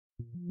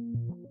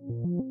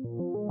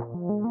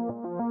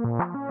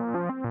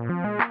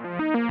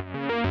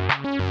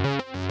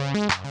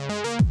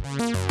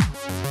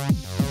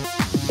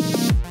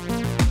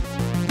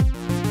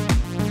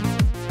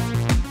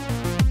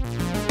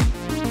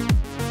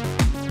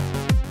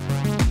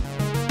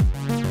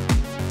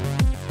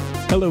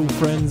Hello,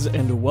 friends,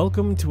 and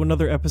welcome to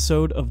another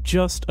episode of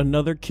Just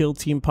Another Kill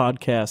Team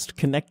podcast,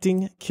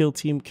 connecting kill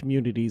team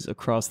communities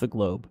across the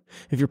globe.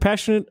 If you're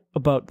passionate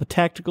about the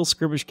tactical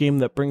skirmish game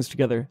that brings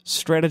together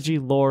strategy,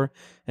 lore,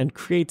 and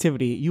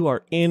creativity, you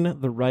are in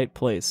the right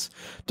place.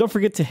 Don't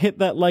forget to hit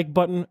that like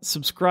button,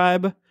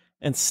 subscribe,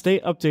 and stay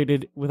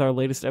updated with our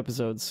latest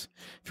episodes.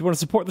 If you want to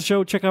support the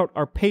show, check out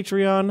our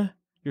Patreon.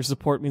 Your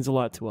support means a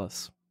lot to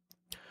us.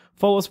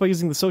 Follow us by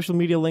using the social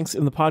media links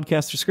in the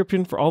podcast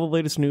description for all the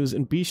latest news,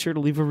 and be sure to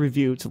leave a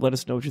review to let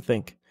us know what you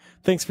think.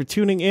 Thanks for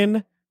tuning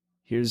in.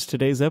 Here's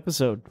today's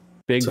episode.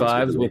 Big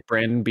vibes with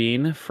Brandon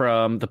Bean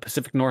from the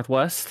Pacific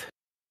Northwest.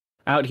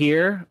 Out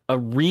here, a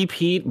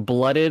repeat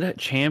blooded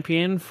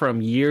champion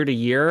from year to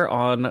year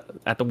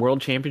at the World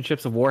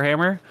Championships of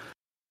Warhammer.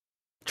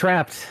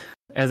 Trapped,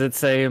 as it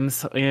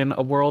seems, in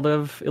a world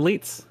of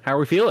elites. How are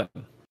we feeling?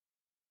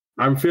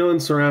 I'm feeling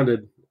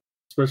surrounded.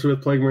 Especially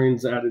with Plague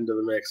Marines added into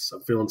the mix,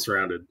 I'm feeling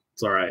surrounded.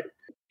 It's all right.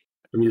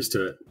 I'm used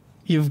to it.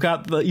 You've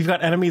got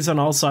enemies on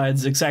all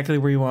sides, exactly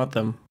where you want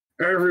them.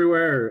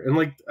 Everywhere, and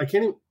like I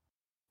can't even.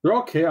 They're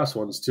all Chaos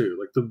ones too.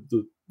 Like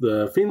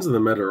the Fiends of the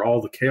Meta are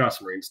all the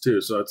Chaos Marines too.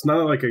 So it's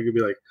not like I could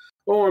be like,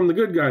 oh, I'm the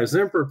good guys.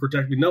 The Emperor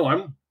protect me. No,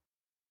 I'm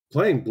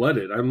playing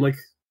blooded. I'm like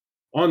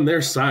on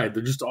their side.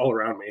 They're just all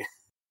around me.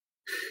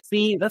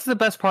 See, that's the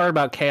best part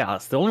about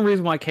Chaos. The only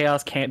reason why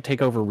Chaos can't take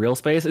over real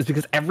space is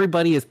because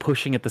everybody is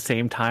pushing at the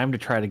same time to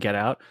try to get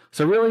out.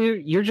 So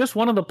really, you're just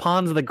one of the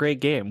pawns of the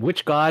great game.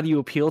 Which god you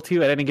appeal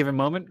to at any given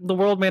moment, the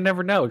world may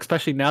never know,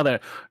 especially now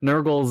that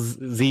Nurgle,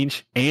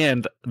 Tzeentch,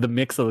 and the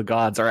mix of the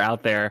gods are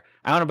out there,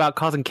 out and about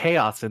causing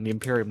chaos in the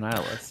Imperium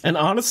Nihilist. And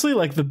honestly,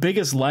 like, the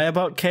biggest lie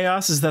about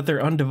Chaos is that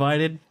they're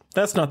undivided.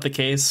 That's not the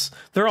case.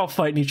 They're all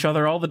fighting each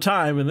other all the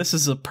time, and this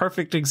is a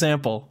perfect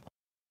example.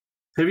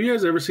 Have you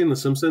guys ever seen The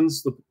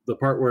Simpsons? The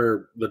part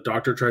where the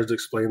doctor tries to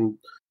explain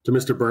to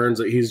Mr. Burns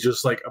that he's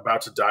just like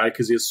about to die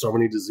because he has so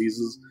many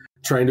diseases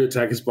trying to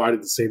attack his body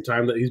at the same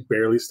time that he's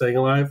barely staying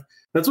alive?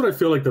 That's what I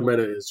feel like the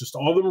meta is. Just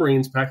all the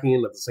Marines packing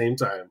in at the same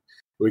time.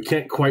 We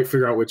can't quite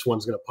figure out which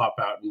one's going to pop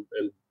out and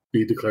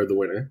be declared the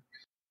winner.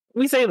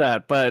 We say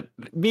that, but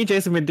me and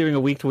Jason have been doing a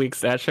week-to-week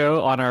stat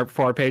show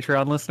for our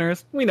Patreon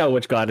listeners. We know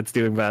which god it's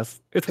doing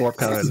best. It's Warp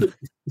Coven.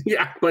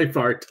 Yeah, by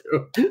far,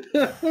 too.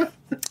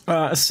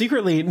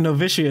 Secretly,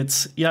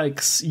 Novitiates,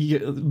 yikes,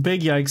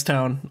 big yikes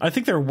town. I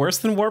think they're worse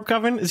than Warp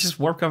Coven. It's just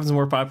Warp Coven's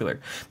more popular.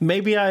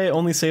 Maybe I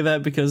only say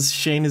that because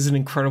Shane is an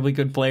incredibly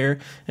good player,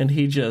 and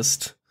he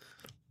just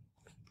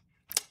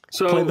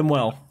played them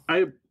well.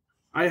 I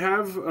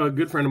have a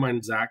good friend of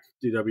mine, Zach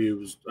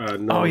DW.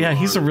 Oh yeah,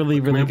 he's a really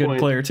good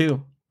player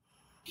too.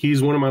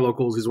 He's one of my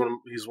locals. He's one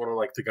of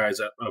like the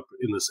guys up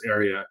in this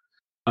area,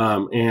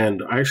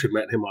 and I actually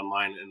met him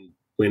online, and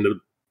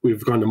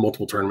we've gone to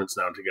multiple tournaments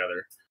now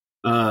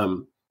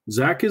together.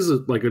 Zach is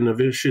like a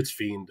Novitiates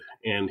fiend,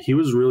 and he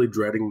was really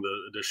dreading the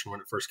edition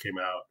when it first came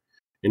out.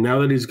 And now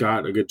that he's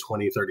got a good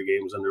 20, 30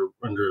 games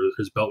under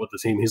his belt with the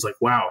team, he's like,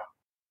 wow,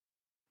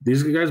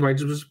 these guys might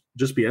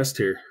just be S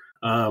tier.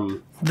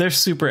 They're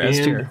super S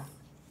tier.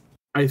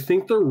 I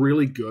think they're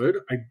really good.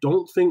 I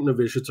don't think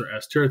Novitiates are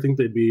S tier. I think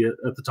they'd be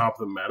at the top of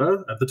the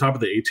meta, at the top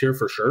of the A tier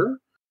for sure.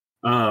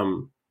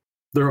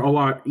 They're a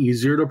lot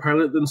easier to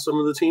pilot than some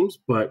of the teams,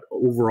 but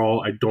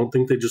overall, I don't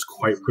think they just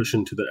quite push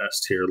into the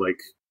S tier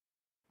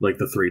like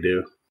the three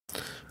do.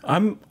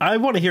 I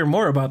want to hear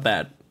more about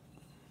that.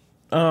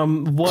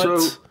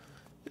 Why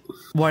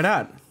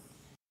not?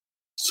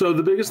 So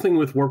the biggest thing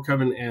with Warp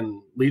Coven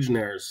and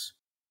Legionnaires,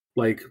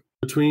 like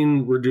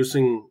between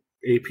reducing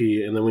AP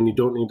and then when you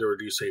don't need to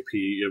reduce AP,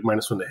 you have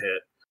 -1 to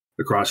hit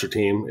across your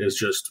team, is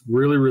just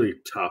really, really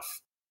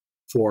tough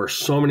for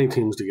so many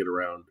teams to get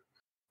around.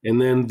 And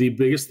then the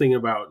biggest thing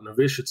about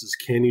Novitiates is,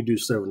 can you do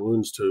 7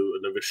 wounds to a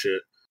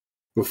Novitiate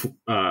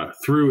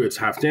through its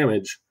half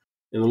damage?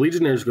 And the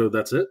Legionnaires go,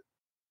 that's it.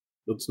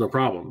 That's no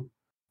problem.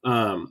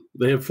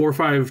 They have 4 or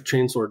 5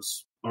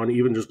 chainswords on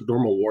even just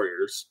normal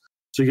warriors.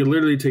 So you can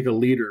literally take a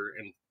leader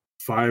and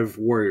 5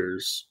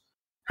 warriors,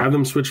 have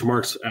them switch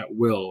marks at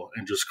will,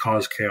 and just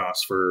cause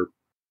chaos for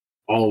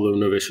all of the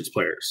Novitiates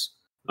players.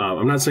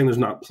 I'm not saying there's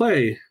not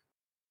play,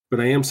 but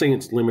I am saying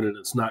it's limited.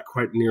 It's not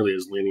quite nearly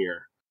as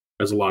linear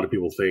as a lot of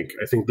people think.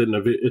 I think that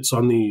it's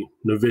on the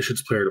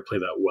Novitiates player to play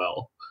that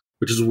well,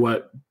 which is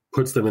what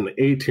puts them in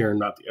the A tier and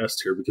not the S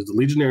tier, because the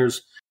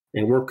Legionnaires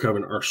and Warp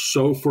Coven are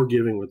so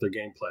forgiving with their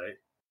gameplay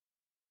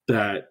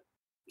that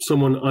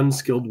someone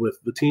unskilled with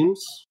the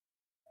teams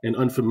and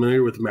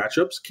unfamiliar with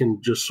matchups can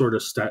just sort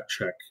of stat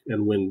check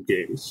and win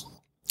games.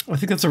 I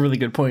think that's a really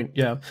good point.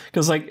 Yeah,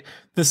 because like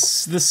the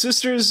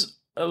sisters,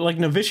 like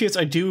Novitiates,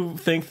 I do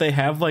think they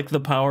have like the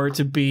power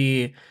to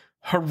be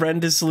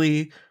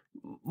horrendously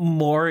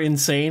more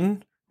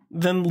insane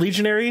than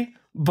Legionary,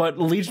 but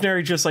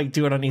Legionary just like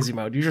do it on easy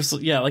mode. You just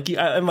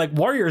and like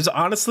Warriors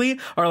honestly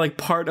are like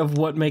part of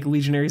what make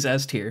Legionaries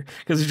S tier,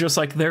 because it's just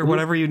like they're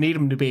whatever you need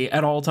them to be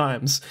at all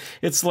times.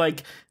 It's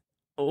like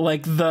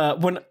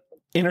when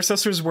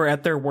Intercessors were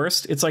at their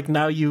worst, it's like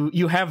now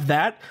you have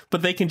that,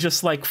 but they can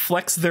just like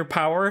flex their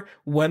power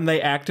when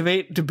they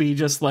activate to be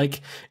just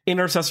like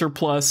Intercessor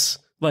plus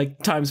like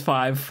 ×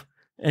 5,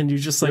 and you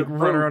just like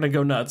run around and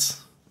go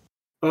nuts.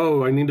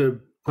 Oh, I need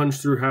to punch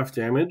through half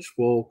damage.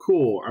 Well,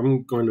 cool.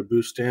 I'm going to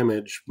boost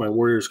damage. My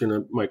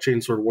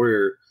Chainsword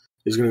Warrior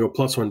is gonna go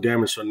 +1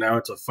 damage. So now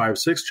it's a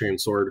 5/6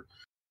 Chainsword.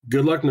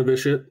 Good luck,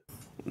 Novitiate.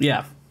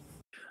 Yeah.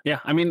 Yeah,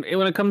 I mean,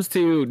 when it comes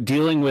to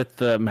dealing with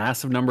the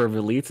massive number of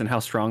elites and how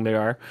strong they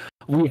are,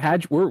 we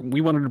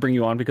wanted to bring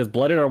you on because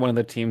Blooded are one of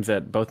the teams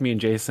that both me and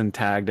Jason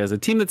tagged as a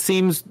team that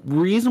seems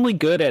reasonably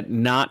good at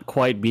not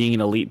quite being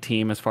an elite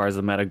team as far as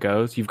the meta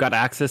goes. You've got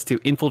access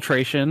to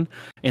Infiltration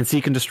and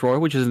Seek and Destroy,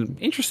 which is an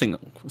interesting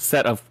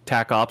set of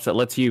tac ops that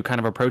lets you kind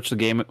of approach the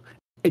game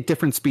at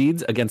different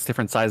speeds against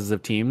different sizes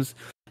of teams.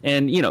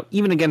 And,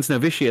 even against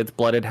Novitiates,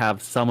 Blooded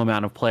have some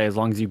amount of play as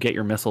long as you get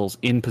your missiles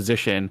in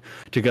position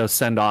to go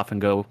send off and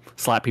go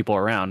slap people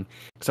around.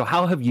 So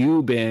how have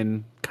you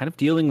been kind of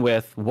dealing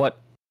with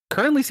what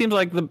currently seems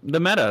like the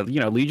meta?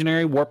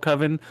 Legionary, Warp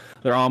Coven,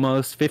 they're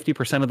almost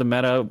 50% of the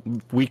meta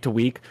week to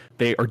week.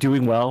 They are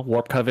doing well.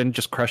 Warp Coven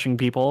just crushing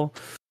people.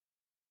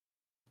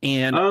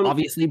 And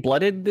obviously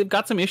Blooded, they've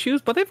got some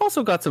issues, but they've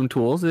also got some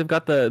tools. They've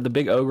got the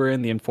big ogre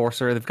and the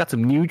enforcer. They've got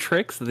some new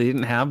tricks that they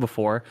didn't have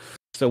before.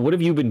 So what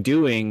have you been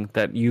doing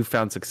that you've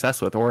found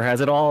success with? Or has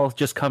it all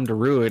just come to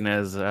ruin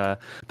as the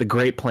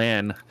great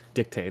plan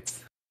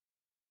dictates?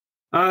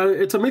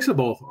 It's a mix of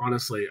both,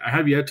 honestly. I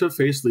have yet to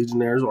face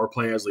Legionnaires or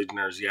play as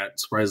Legionnaires yet,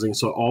 surprisingly.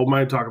 So all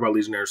my talk about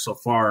Legionnaires so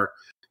far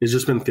has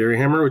just been Theory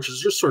Hammer, which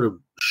is just sort of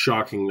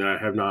shocking that I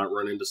have not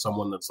run into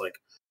someone that's like,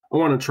 I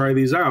want to try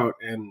these out,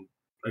 and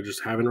I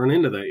just haven't run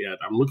into that yet.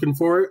 I'm looking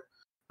for it.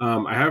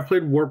 I have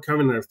played Warp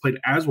Coven, and I've played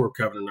as Warp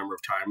Coven a number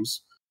of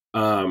times.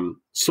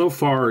 So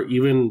far,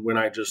 even when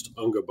I just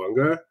Unga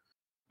Bunga,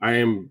 I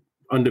am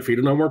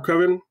undefeated on Warp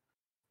Coven,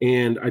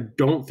 and I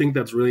don't think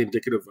that's really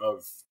indicative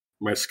of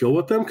my skill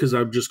with them, because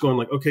I'm just going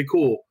like, okay,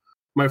 cool.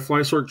 My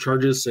Fly Sword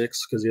charges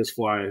 6 because he has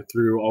fly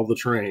through all the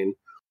terrain,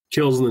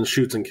 kills and then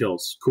shoots and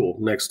kills. Cool,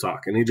 next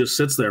talk. And he just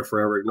sits there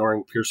forever,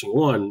 ignoring piercing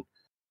 1.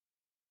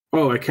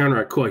 Oh, I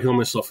counteract. Cool, I heal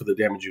myself for the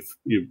damage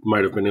you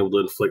might have been able to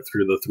inflict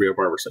through the 3-up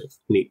armor save.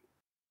 Neat.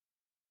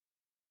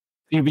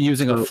 You've been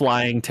using a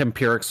flying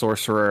Tempiric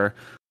Sorcerer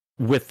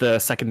with the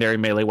secondary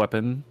melee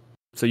weapon,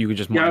 so you could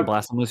just mind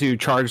blast them. So you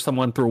charge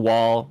someone through a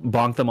wall,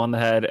 bonk them on the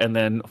head, and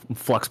then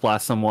flux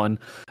blast someone.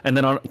 And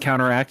then on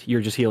counteract,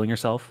 you're just healing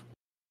yourself.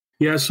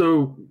 Yeah,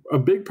 so a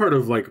big part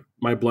of like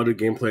my Blooded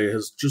gameplay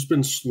has just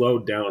been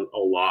slowed down a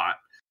lot.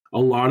 A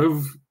lot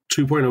of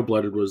 2.0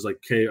 Blooded was like,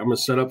 okay, I'm going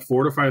to set up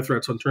 4 to 5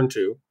 threats on turn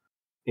 2,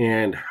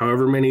 and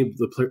however many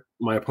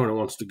my opponent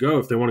wants to go,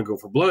 if they want to go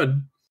for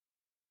blood,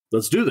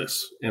 let's do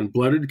this. And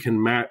Blooded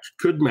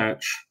could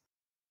match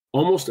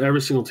almost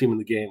every single team in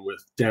the game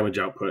with damage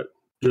output,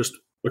 just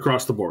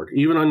across the board.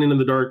 Even on Into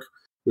the Dark,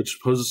 which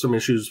poses some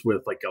issues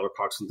with like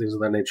Gellerpox and things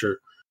of that nature.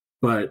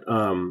 But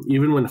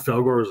even when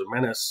Felgor was a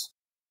menace,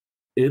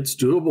 it's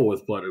doable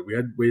with Blooded. We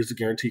had ways to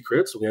guarantee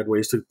crits, and we had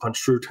ways to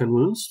punch through 10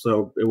 wounds,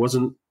 so it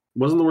wasn't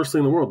the worst thing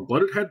in the world.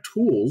 Blooded had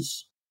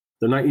tools.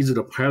 They're not easy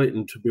to pilot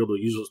and to be able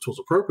to use those tools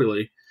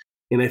appropriately.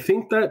 And I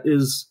think that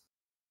is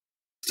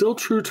still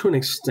true to an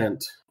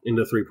extent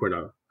into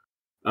 3.0.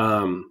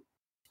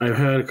 I've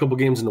had a couple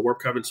games into Warp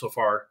Coven so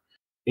far,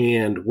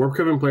 and Warp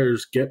Coven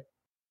players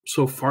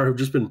have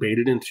just been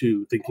baited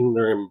into thinking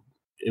they're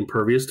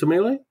impervious to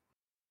melee.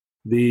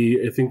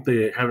 I think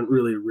they haven't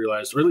really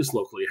realized, or at least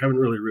locally, haven't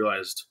really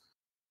realized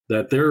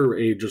that they're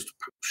a just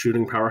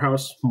shooting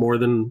powerhouse more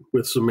than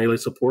with some melee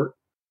support.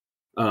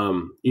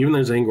 Even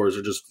their Zangors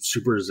are just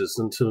super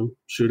resistant to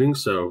shooting,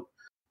 so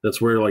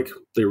that's where like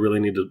they really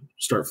need to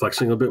start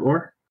flexing a bit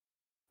more.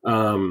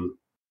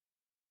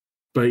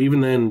 But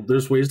even then,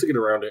 there's ways to get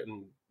around it,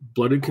 and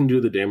Blooded can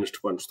do the damage to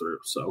punch through.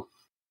 So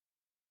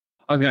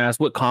I was going to ask,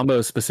 what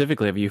combos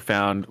specifically have you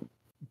found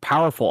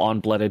powerful on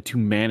Blooded to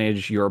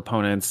manage your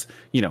opponent's,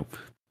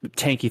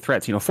 tanky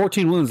threats?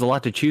 14 wounds is a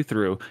lot to chew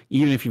through,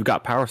 even if you've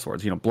got power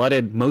swords.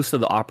 Blooded, most of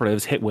the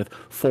operatives hit with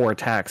 4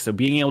 attacks, so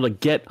being able to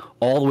get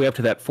all the way up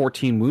to that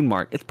 14 wound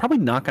mark, it's probably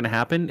not going to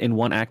happen in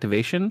one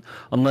activation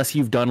unless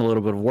you've done a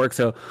little bit of work.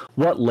 So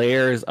what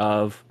layers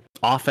of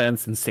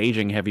offense and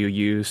staging have you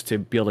used to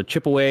be able to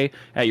chip away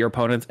at your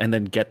opponents and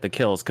then get the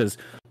kills? Because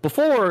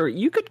before,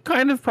 you could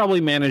kind of probably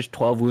manage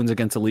 12 wounds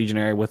against a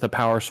Legionary with a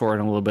power sword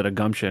and a little bit of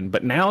gumption,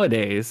 but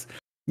nowadays,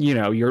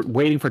 you're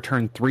waiting for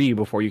turn 3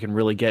 before you can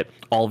really get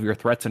all of your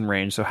threats in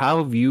range. So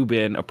how have you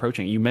been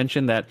approaching it? You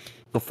mentioned that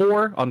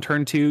before, on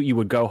turn 2, you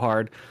would go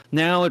hard.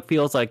 Now it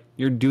feels like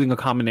you're doing a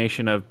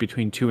combination of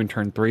between 2 and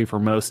turn 3 for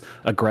most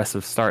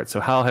aggressive starts. So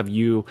how have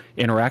you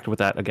interacted with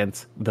that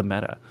against the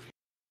meta?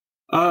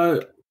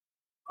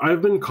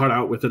 I've been caught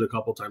out with it a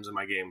couple times in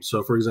my game.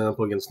 So, for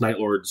example, against Night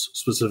Lords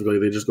specifically,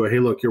 they just go, hey,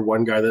 look, you're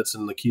one guy that's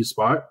in the key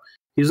spot.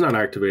 he's not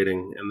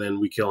activating, and then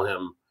we kill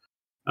him,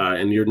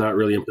 and you're not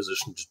really in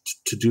position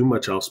to do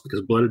much else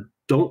because Blooded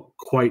don't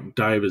quite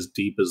dive as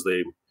deep as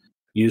they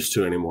used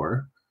to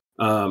anymore.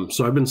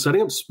 So I've been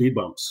setting up speed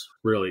bumps,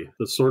 really.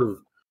 That's sort of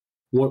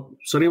what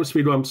setting up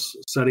speed bumps,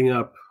 setting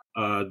up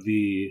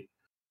the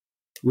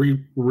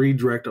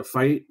redirect a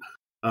fight,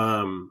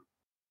 and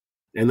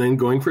then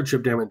going for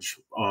chip damage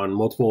on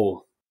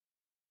multiple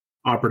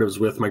operatives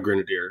with my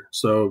Grenadier.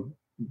 So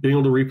being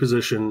able to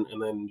reposition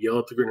and then yell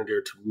at the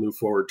Grenadier to move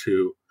forward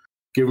to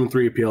give him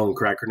 3 appeal and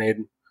crack grenade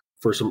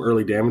for some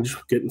early damage.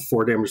 Getting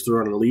 4 damage through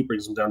on an elite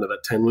brings him down to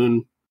that 10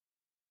 wound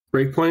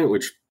breakpoint,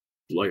 which,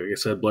 like I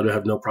said, Blood would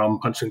have no problem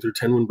punching through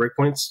 10 wound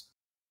breakpoints.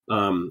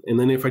 And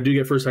then if I do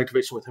get first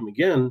activation with him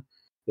again,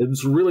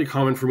 it's really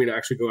common for me to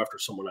actually go after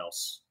someone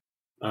else.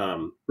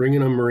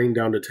 Bringing a Marine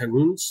down to 10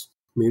 wounds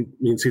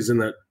means he's in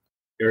that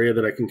area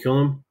that I can kill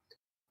him.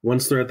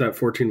 Once they're at that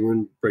 14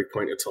 wound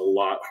breakpoint, it's a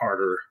lot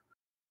harder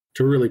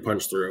to really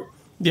punch through.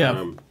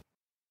 Yeah.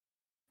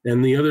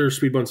 And the other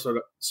speed bumps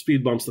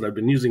that I've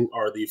been using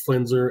are the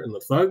Flenser and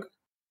the Thug.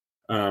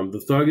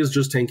 The Thug is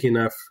just tanky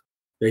enough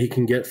that he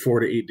can get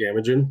 4 to 8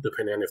 damage in,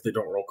 depending on if they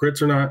don't roll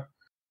crits or not.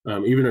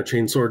 Even a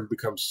Chainsword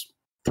becomes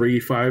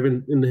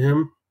 3-5 into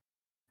him.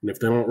 And if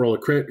they don't roll a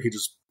crit, he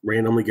just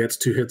randomly gets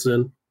 2 hits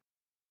in.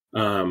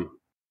 And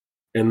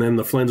then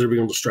the Flenser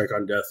being able to strike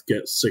on death,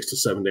 get 6 to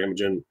 7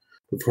 damage in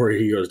before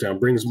he goes down,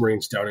 brings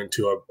Marines down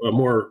into a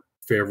more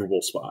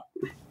favorable spot.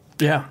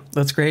 Yeah,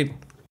 that's great.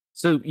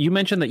 So you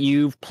mentioned that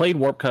you've played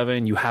Warp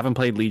Coven, you haven't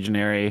played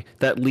Legionary.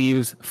 That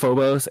leaves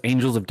Phobos,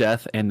 Angels of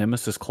Death, and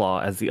Nemesis Claw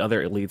as the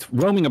other elites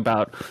roaming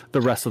about the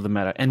rest of the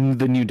meta. And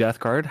the new Death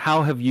Guard,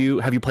 have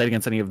you played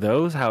against any of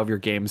those? How have your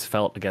games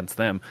felt against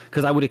them?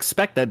 Because I would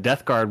expect that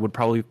Death Guard would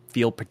probably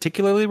feel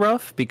particularly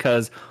rough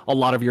because a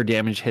lot of your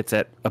damage hits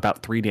at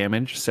about 3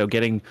 damage. So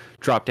getting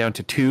dropped down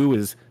to 2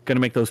 is going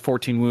to make those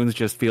 14 wounds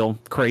just feel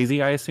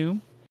crazy, I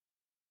assume.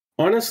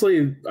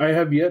 Honestly, I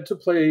have yet to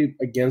play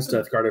against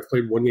Death Guard. I've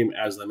played one game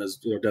as them, as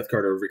Death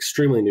Guard are an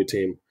extremely new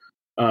team.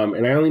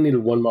 And I only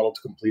needed 1 model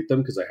to complete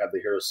them because I had the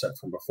heroes set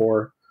from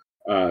before.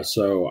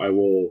 So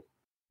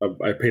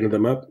I painted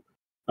them up.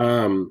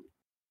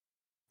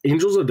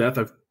 Angels of Death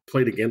I've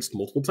played against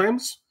multiple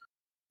times.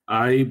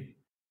 I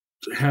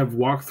have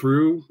walked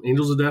through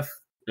Angels of Death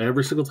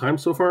every single time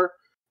so far.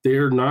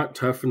 They're not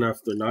tough enough.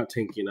 They're not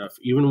tanky enough.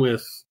 Even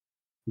with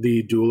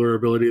the dueler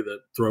ability that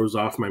throws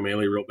off my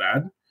melee real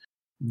bad,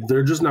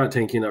 they're just not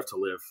tanky enough to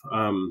live.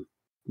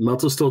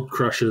 Melta still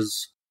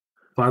crushes.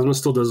 Plasma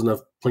still does enough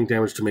plink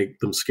damage to make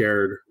them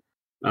scared.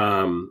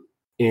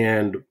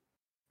 And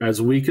as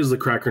weak as the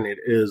crack grenade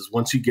is,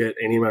 once you get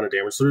any amount of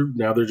damage through,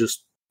 now they're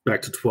just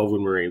back to 12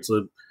 wound Marines.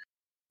 So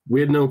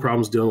we had no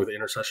problems dealing with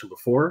Intercession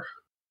before.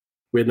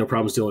 We had no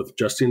problems dealing with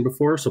Justine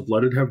before. So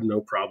Blooded have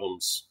no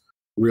problems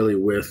really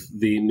with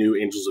the new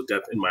Angels of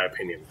Death, in my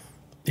opinion.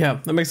 Yeah,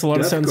 that makes a lot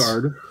of sense.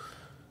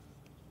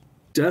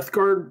 Death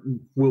Guard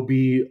will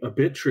be a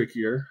bit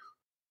trickier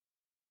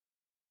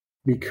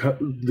because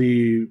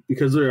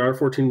there are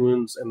 14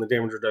 wounds and the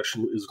damage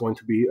reduction is going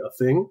to be a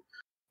thing.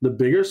 The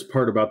biggest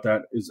part about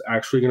that is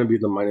actually going to be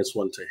the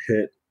 -1 to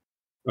hit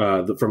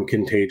from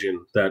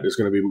Contagion that is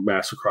going to be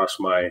mass across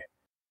my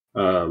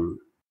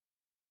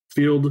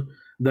field.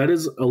 That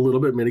is a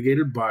little bit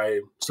mitigated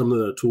by some of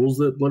the tools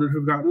that Blooded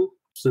have gotten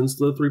since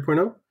the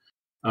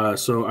 3.0.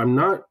 So I'm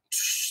not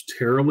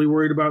terribly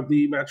worried about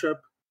the matchup.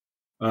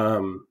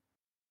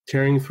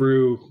 Tearing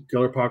through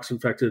Gellerpox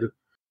infected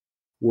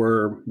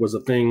was a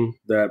thing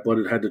that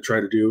Blooded had to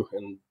try to do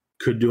and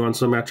could do on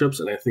some matchups,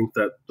 and I think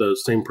that the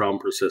same problem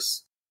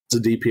persists. It's a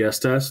DPS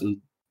test, and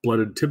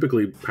Blooded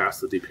typically pass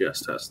the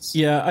DPS tests.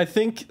 Yeah, I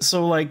think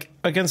so. Like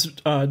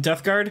against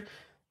Death Guard,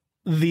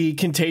 the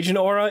Contagion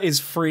aura is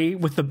free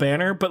with the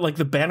banner, but like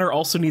the banner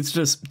also needs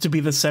to be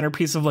the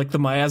centerpiece of like the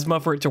miasma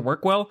for it to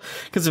work well.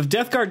 Because if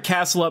Death Guard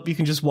castle up, you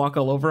can just walk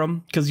all over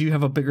them because you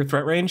have a bigger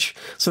threat range.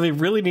 So they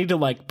really need to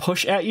like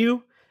push at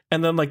you.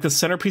 And then like the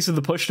centerpiece of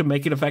the push to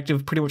make it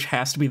effective pretty much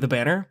has to be the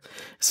banner.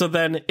 So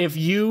then if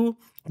you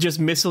just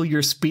missile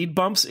your speed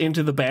bumps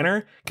into the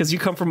banner, because you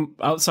come from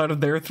outside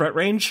of their threat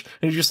range,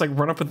 and you just like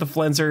run up with the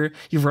Flenser,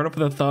 you run up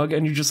with the Thug,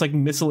 and you just like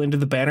missile into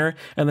the banner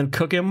and then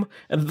cook him.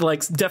 And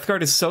like Death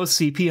Guard is so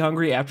CP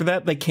hungry after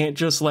that, they can't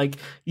just like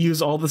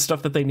use all the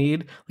stuff that they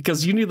need,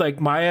 because you need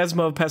like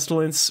Miasma of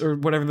Pestilence or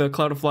whatever, the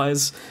Cloud of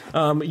Flies.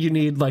 You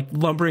need like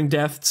Lumbering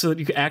Death so that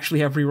you can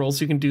actually have rerolls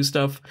so you can do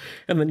stuff.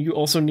 And then you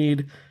also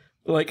need,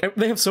 like,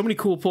 they have so many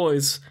cool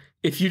ploys.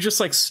 If you just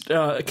like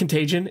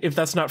Contagion, if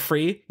that's not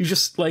free, you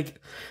just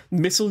like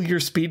missile your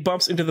speed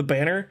bumps into the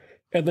banner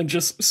and then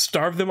just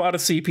starve them out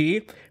of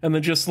CP and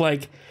then just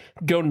like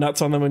go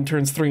nuts on them in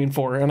turns 3 and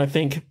 4. And I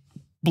think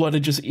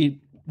Blooded just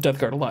eat Death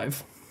Guard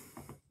alive.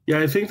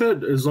 Yeah, I think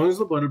that as long as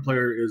the Blooded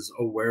player is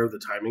aware of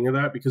the timing of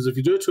that, because if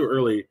you do it too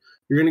early,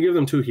 you're going to give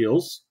them 2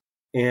 heals.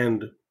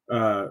 And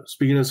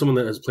speaking as someone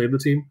that has played the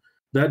team,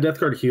 that Death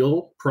Guard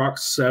heal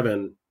procs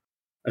 7.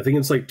 I think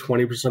it's like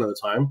 20% of the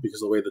time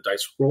because of the way the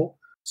dice roll.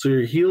 So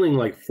you're healing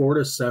like 4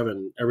 to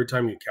 7 every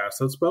time you cast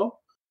that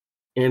spell.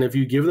 And if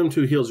you give them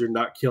 2 heals, you're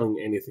not killing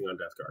anything on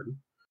Death Guard.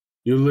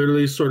 You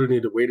literally sort of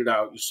need to wait it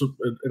out.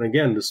 And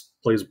again, this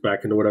plays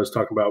back into what I was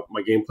talking about,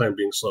 my game plan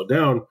being slowed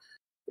down,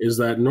 is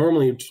that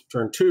normally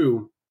turn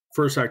 2,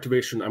 first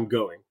activation, I'm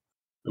going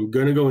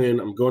to go in.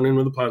 I'm going in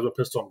with a plasma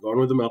pistol. I'm going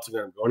with the melting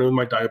gun. I'm going in with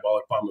my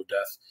diabolic bomb of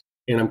death.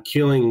 And I'm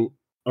killing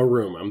a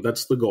room.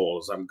 That's the goal.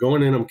 Is I'm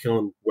going in. I'm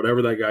killing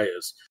whatever that guy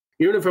is.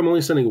 Even if I'm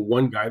only sending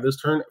one guy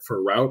this turn for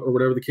a route or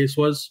whatever the case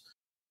was,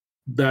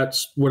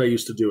 that's what I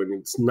used to do. And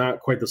it's not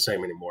quite the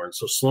same anymore. And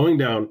so slowing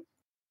down,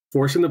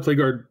 forcing the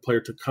Plagueguard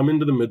player to come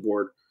into the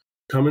midboard,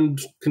 come and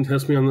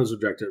contest me on those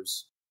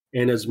objectives.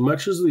 And as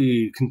much as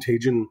the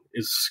contagion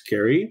is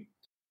scary,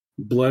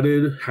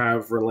 Blooded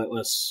have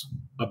Relentless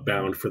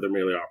abound for their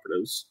melee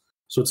operatives.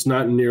 So it's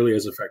not nearly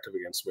as effective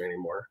against me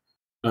anymore.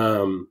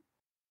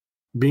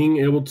 Being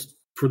able to,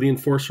 for the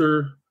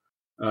Enforcer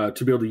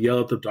to be able to yell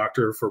at the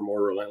Doctor for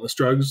more Relentless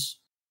drugs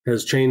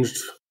has changed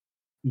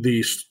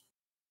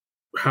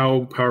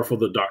how powerful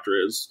the Doctor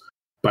is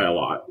by a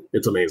lot.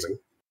 It's amazing.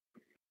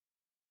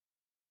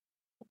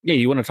 Yeah,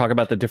 you want to talk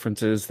about the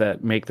differences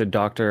that make the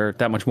Doctor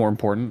that much more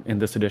important in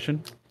this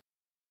edition?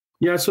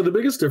 Yeah, so the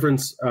biggest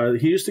difference,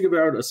 he used to give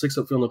out a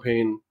 6-up Feel No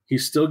Pain. He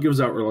still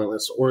gives out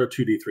Relentless or a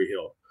 2d3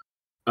 heal.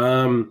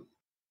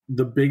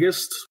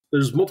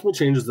 There's multiple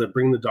changes that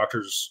bring the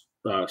Doctor's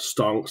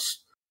stonks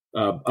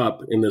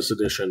up in this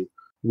edition.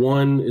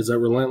 One is that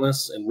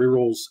Relentless and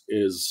rerolls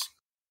is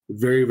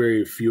very,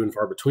 very few and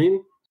far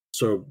between.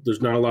 So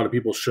there's not a lot of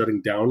people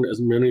shutting down as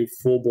many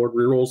full board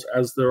rerolls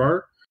as there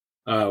are,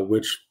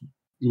 which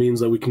means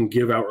that we can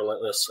give out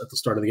Relentless at the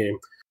start of the game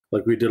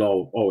like we did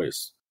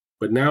always.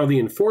 But now the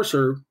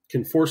Enforcer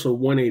can force a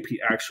 1 AP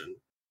action.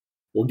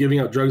 Well, giving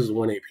out drugs is a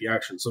 1 AP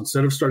action. So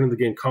instead of starting the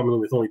game commonly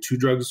with only 2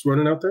 drugs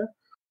running out there,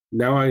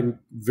 now I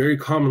very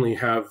commonly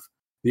have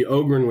the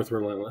Ogryn with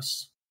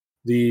Relentless,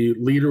 the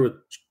Leader with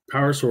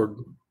Power Sword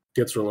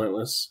gets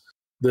Relentless,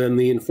 then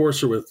the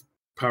Enforcer with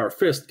Power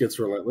Fist gets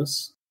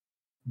Relentless.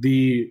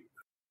 The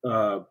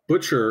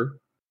Butcher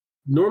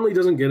normally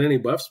doesn't get any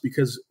buffs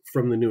because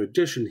from the new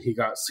edition, he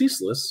got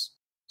Ceaseless.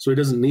 So he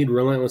doesn't need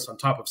Relentless on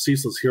top of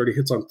Ceaseless. He already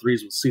hits on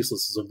 3s with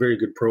Ceaseless. Is a very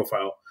good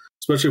profile,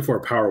 especially for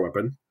a power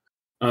weapon.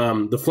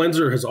 The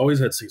Flenser has always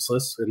had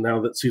Ceaseless, and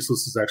now that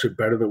Ceaseless is actually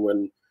better than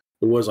when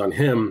it was on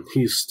him,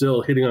 he's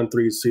still hitting on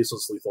 3s,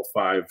 Ceaseless, lethal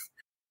 5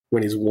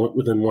 when he's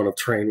within 1 of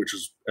terrain, which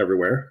is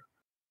everywhere.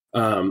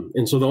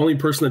 And so the only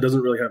person that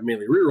doesn't really have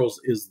melee rerolls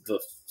is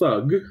the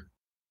Thug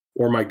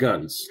or my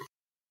guns.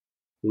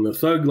 And the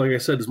Thug, like I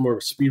said, is more of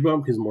a speed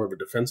bump. He's more of a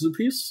defensive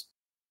piece.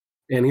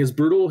 And he is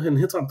brutal and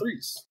hits on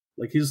 3s.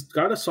 Like, he's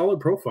got a solid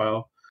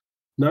profile.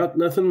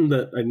 Nothing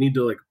that I need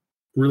to,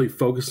 really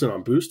focus in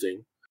on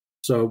boosting.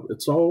 So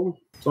it's all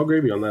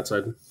gravy on that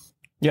side.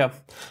 Yeah.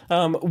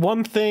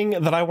 One thing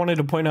that I wanted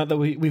to point out that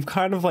we've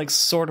kind of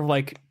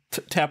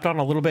tapped on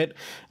a little bit.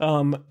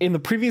 In the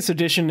previous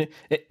edition,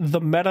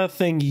 the meta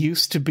thing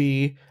used to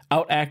be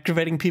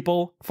out-activating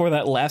people for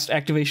that last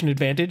activation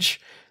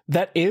advantage.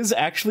 That is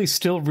actually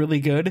still really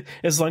good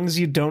as long as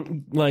you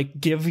don't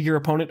give your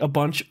opponent a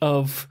bunch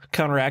of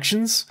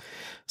counteractions.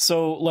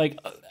 So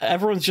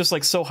everyone's just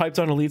so hyped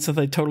on elites that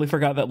they totally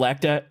forgot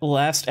that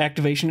last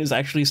activation is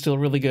actually still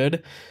really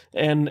good.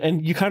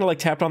 And you kind of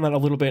tapped on that a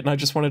little bit, and I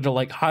just wanted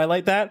to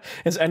highlight that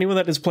as anyone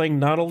that is playing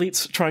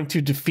non-elites trying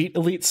to defeat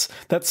elites,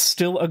 that's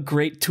still a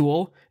great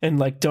tool,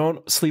 and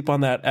don't sleep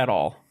on that at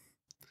all.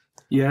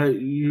 Yeah,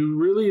 you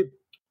really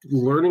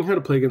learning how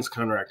to play against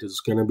counteract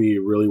is going to be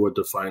really what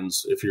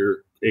defines if you're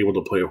able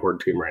to play a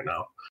Horde team right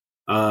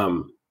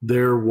now.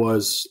 There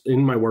was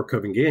in my Warp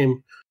Coven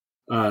game,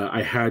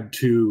 I had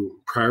to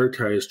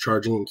prioritize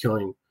charging and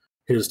killing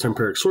his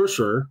Temperic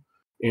Sorcerer,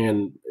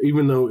 and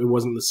even though it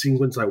wasn't the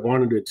sequence I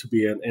wanted it to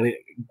be in, and it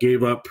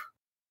gave up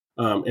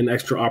an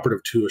extra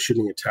operative to a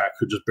shooting attack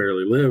who just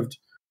barely lived,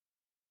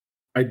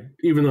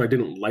 even though I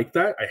didn't like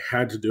that, I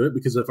had to do it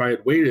because if I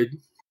had waited,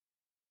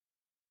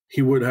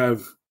 he would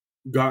have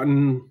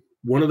gotten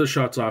one of the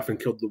shots off and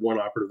killed the one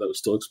operative that was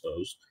still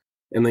exposed,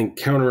 and then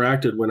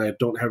counteracted when I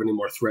don't have any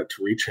more threat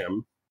to reach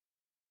him,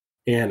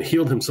 and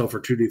healed himself for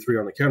 2d3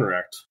 on the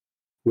counteract,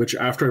 which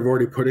after I've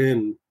already put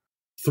in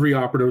 3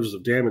 operatives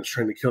of damage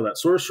trying to kill that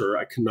sorcerer,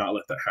 I cannot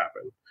let that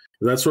happen.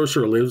 If that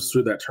sorcerer lives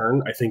through that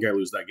turn, I think I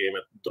lose that game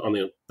on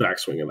the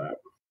backswing of that.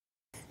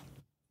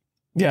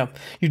 Yeah,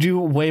 you do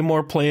way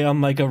more play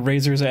on a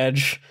Razor's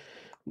Edge,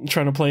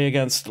 trying to play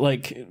against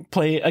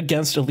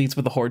elites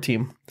with the Horde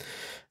team.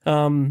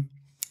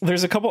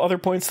 There's a couple other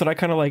points that I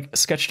kind of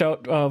sketched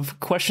out of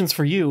questions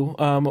for you.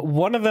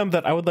 One of them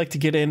that I would like to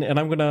get in, and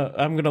I'm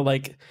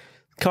gonna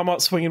come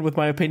out swinging with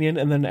my opinion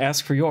and then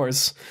ask for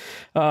yours.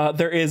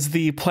 There is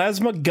the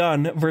plasma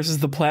gun versus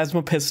the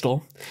plasma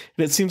pistol.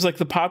 And it seems like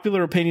the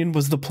popular opinion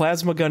was the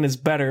plasma gun is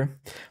better,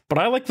 but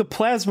I like the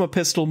plasma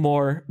pistol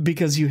more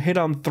because you hit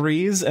on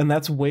 3s, and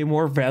that's way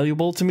more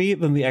valuable to me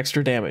than the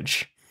extra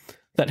damage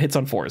that hits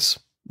on 4s.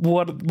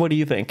 What do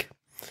you think?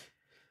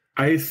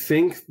 I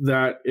think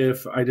that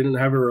if I didn't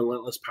have a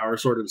Relentless Power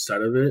Sword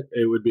instead of it,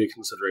 it would be a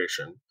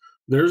consideration.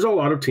 There's a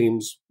lot of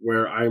teams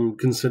where I'm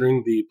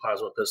considering the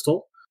plasma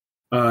pistol,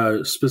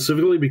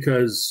 Specifically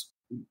because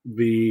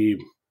the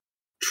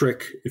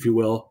trick, if you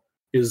will,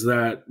 is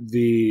that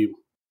the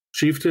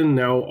chieftain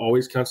now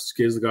always counts as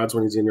Gaze of the Gods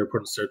when he's in your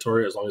opponent's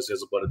territory, as long as he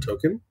has a blooded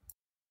token.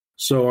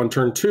 So on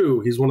turn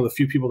 2, he's one of the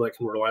few people that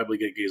can reliably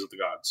get Gaze of the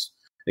Gods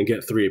and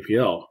get 3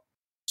 APL.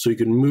 So you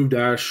can move,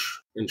 dash,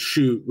 and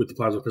shoot with the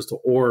plasma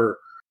pistol, or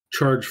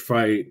charge,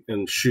 fight,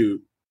 and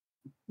shoot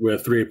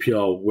with 3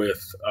 APL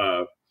with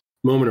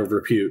Moment of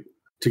Repute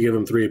to give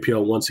him 3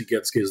 APL once he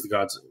gets Gaze of the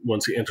Gods,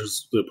 once he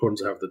enters the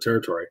opponent's half of the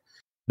territory.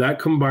 That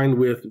combined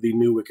with the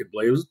new Wicked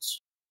Blades,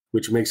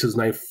 which makes his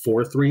knife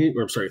 4-3,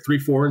 or I'm sorry,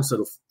 3-4 instead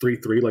of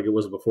 3-3 like it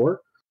was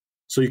before.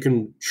 So you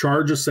can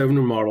charge a 7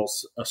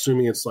 models,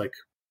 assuming it's like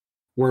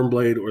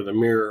Wormblade or the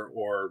Mirror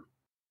or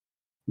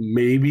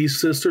maybe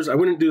Sisters. I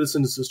wouldn't do this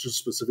into Sisters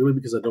specifically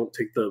because I don't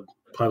take the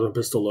plasma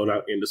pistol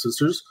loadout into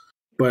Sisters,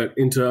 but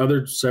into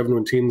other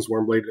 7-win teams,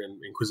 Wormblade and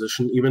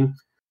Inquisition even,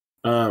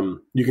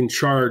 you can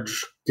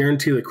charge,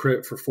 guarantee the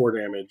crit for 4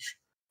 damage.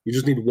 You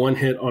just need 1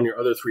 hit on your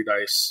other 3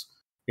 dice.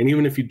 And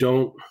even if you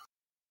don't,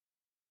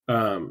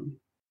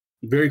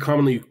 very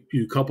commonly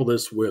you couple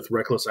this with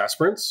Reckless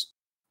Aspirants,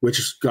 which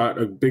has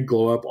got a big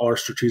glow up. All our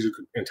strategic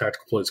and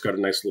tactical plays got a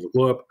nice little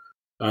glow up.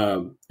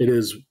 It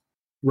is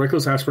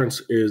Reckless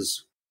Aspirants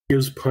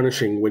gives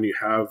punishing when you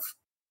have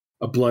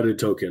a blooded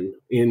token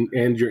and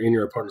you're in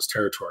your opponent's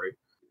territory.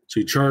 So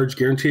you charge,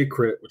 guarantee a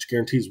crit, which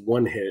guarantees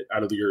 1 hit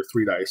out of your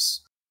 3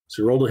 dice.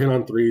 So you roll to hit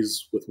on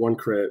 3s with 1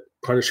 crit.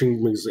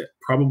 Punishing means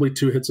probably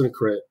 2 hits and a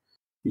crit.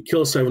 You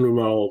kill a 7-win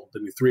model,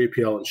 then you 3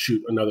 APL and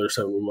shoot another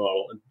 7-win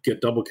model and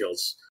get double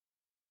kills.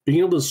 Being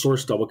able to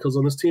source double kills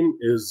on this team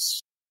is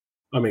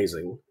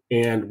amazing.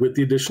 And with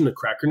the addition of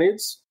crack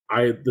grenades,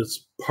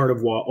 that's part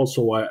of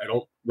why I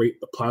don't rate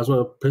the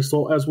plasma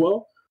pistol as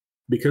well,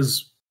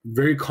 because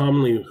very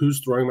commonly who's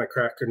throwing my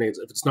crack grenades,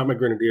 if it's not my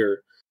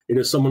grenadier, it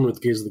is someone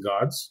with Gaze of the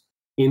Gods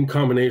in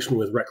combination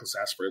with Reckless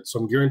Aspirant. So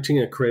I'm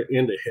guaranteeing a crit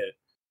and a hit.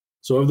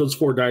 So of those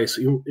 4 dice,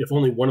 if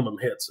only one of them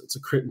hits, it's a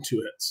crit and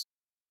 2 hits.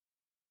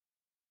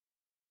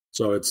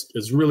 So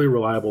it's really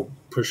reliable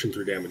pushing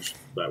through damage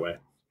that way.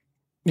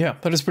 Yeah,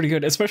 that is pretty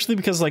good, especially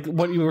because like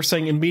what you were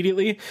saying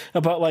immediately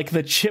about like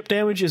the chip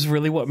damage is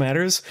really what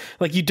matters.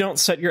 Like you don't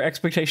set your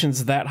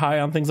expectations that high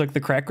on things like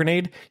the crack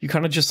grenade. You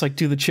kind of just like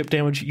do the chip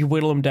damage, you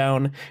whittle them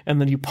down, and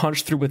then you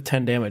punch through with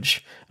 10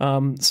 damage.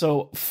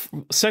 So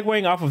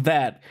segueing off of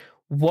that,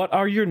 what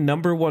are your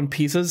number 1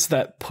 pieces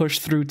that push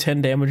through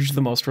 10 damage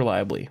the most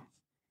reliably?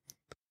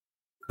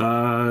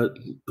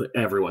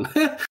 Everyone.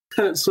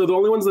 So the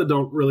only ones that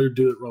don't really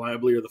do it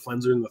reliably are the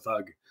Flenser and the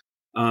Thug.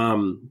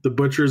 The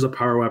Butcher is a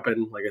power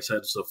weapon, like I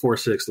said, so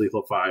 4-6,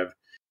 lethal 5.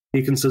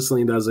 He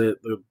consistently does it.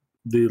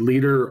 The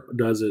Leader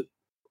does it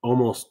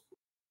almost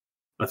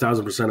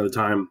 1,000% of the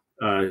time.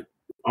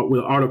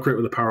 With auto crit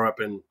with a power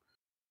weapon,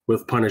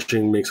 with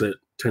punishing, makes it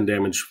 10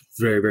 damage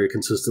very, very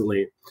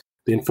consistently.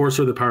 The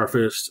Enforcer with the Power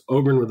Fist,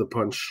 Ogren with a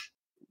punch,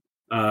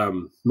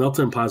 Melta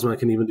and Plasma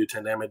can even do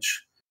 10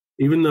 damage.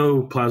 Even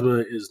though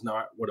Plasma is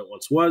not what it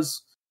once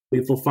was,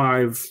 lethal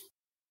 5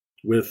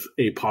 with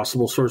a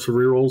possible source of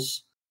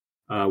rerolls.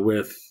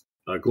 With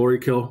Glory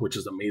Kill, which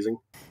is amazing.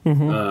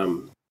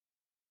 Mm-hmm.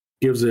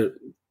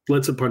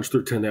 Lets it punch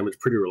through 10 damage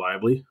pretty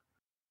reliably.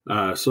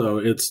 So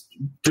it's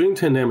doing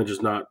 10 damage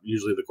is not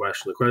usually the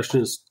question. The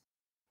question is,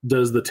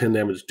 does the 10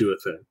 damage do a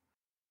thing?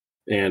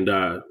 And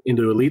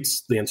into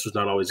elites, the answer is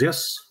not always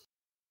yes.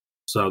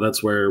 So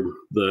that's where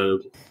the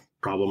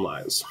problem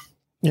lies.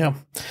 Yeah,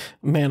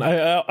 man,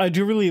 I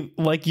do really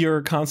like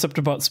your concept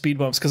about speed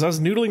bumps, because I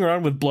was noodling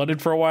around with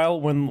Blooded for a while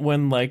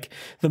when like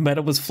the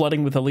meta was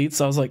flooding with elites.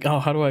 So I was like, oh,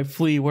 how do I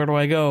flee? Where do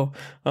I go?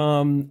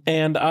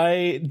 And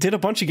I did a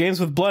bunch of games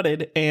with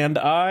Blooded, and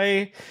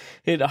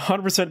it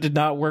 100% did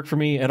not work for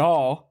me at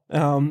all.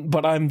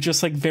 But I'm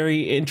just like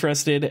very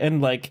interested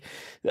and like,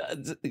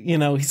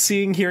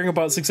 hearing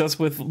about success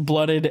with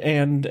Blooded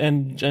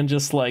and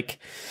just like.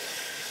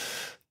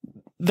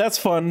 That's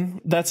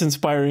fun. That's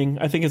inspiring.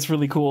 I think it's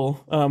really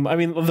cool. I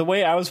mean, the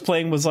way I was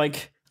playing was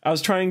like, I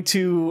was trying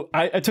to,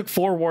 I took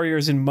 4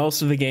 warriors in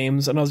most of the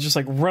games, and I was just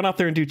like, run out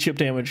there and do chip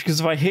damage.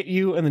 Because if I hit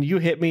you, and then you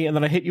hit me, and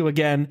then I hit you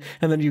again,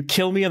 and then you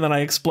kill me, and then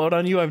I explode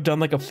on you, I've done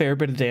like a fair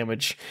bit of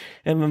damage.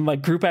 And then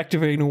like group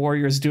activating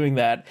warriors doing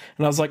that.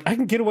 And I was like, I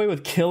can get away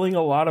with killing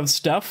a lot of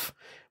stuff.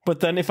 But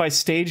then if I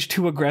stage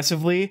too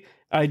aggressively,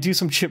 I do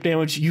some chip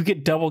damage, you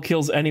get double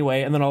kills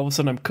anyway, and then all of a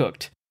sudden I'm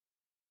cooked.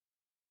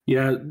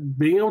 Yeah,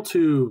 being able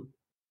to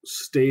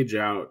stage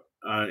out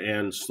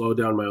and slow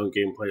down my own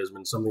gameplay has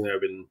been something that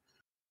I've been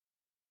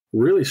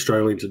really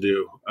struggling to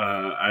do.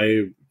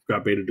 I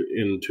got baited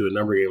into a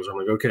number of games where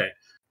I'm like, okay,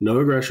 no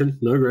aggression,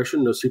 no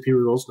CP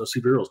rolls, no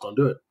CP rolls. Don't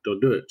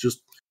do it.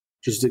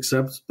 Just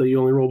accept that you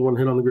only rolled 1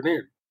 hit on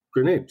the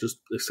grenade. Just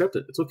accept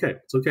it. It's okay.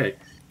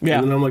 Yeah.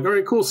 And then I'm like, all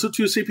right, cool. So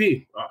 2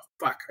 CP. Oh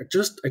fuck! I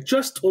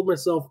just told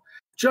myself,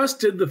 just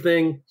did the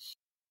thing,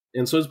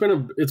 and so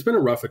it's been a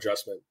rough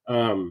adjustment.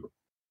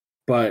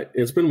 But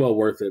it's been well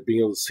worth it,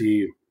 being able to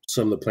see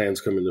some of the plans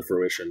come into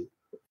fruition.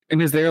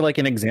 And is there like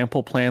an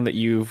example plan that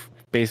you've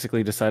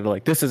basically decided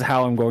like this is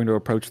how I'm going to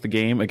approach the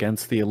game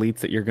against the elites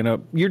that you're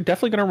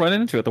definitely gonna run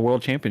into at the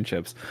World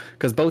Championships,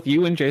 because both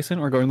you and Jason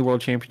are going to the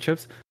World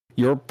Championships.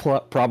 You're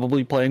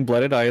probably playing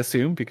Blooded, I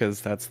assume, because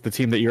that's the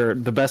team that you're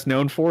the best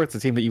known for. It's the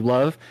team that you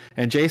love.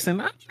 And Jason,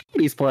 I don't know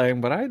what he's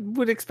playing, but I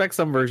would expect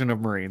some version of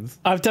Marines.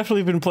 I've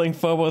definitely been playing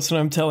Phobos, and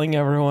I'm telling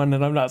everyone,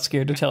 and I'm not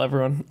scared to tell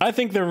everyone. I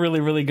think they're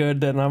really, really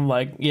good, and I'm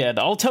like, yeah,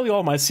 I'll tell you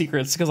all my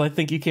secrets, because I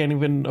think you can't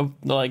even,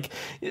 like,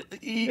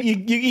 you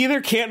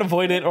either can't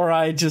avoid it, or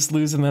I just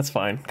lose, and that's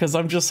fine, because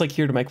I'm just, like,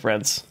 here to make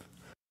friends.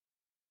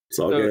 It's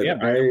all good. Yeah,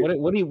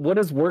 what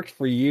has worked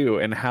for you,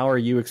 and how are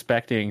you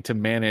expecting to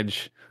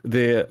manage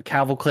the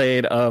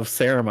cavalcade of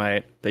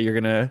Ceramite that you're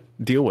gonna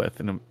deal with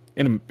in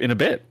a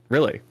bit,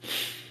 really?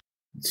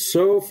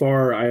 So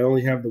far, I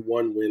only have the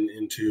one win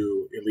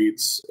into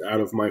elites out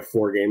of my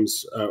 4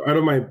 games. Out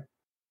of my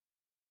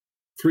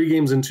 3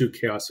 games into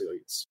Chaos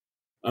Elites.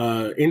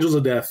 Angels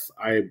of Death,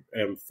 I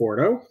am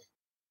 4-0.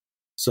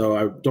 So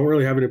I don't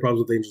really have any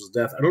problems with Angels of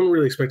Death. I don't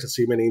really expect to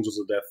see many Angels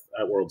of Death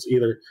at Worlds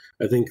either.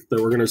 I think that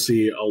we're going to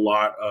see a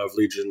lot of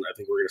Legion. I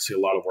think we're going to see a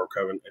lot of Warp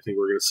Coven. I think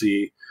we're going to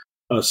see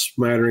a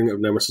smattering of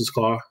Nemesis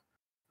Claw.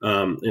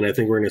 And I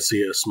think we're going to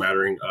see a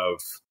smattering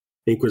of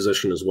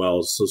Inquisition as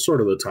well. So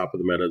sort of the top of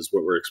the meta is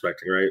what we're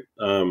expecting,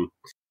 right?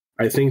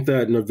 I think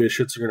that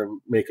Novitiates are going to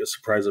make a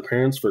surprise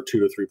appearance for 2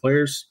 to 3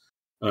 players.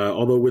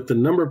 Although with the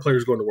number of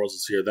players going to Worlds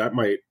this year, that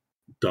might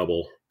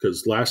double.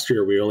 Because last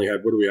year we only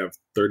had,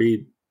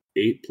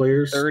 38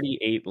 players?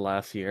 38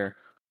 last year.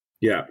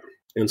 Yeah.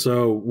 And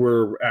so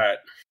we're at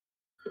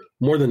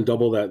more than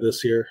double that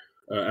this year.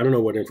 I don't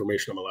know what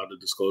information I'm allowed to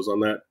disclose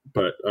on that,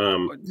 but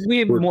we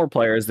have more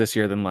players this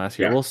year than last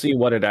year. Yeah. We'll see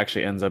what it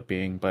actually ends up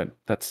being, but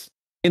that's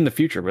in the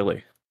future,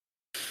 really.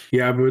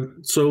 Yeah, but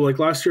so like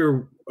last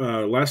year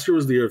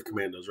was the year of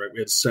Commandos, right? We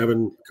had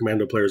 7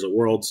 Commando players at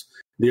Worlds.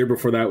 The year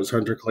before that was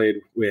Hunter Clade.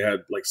 We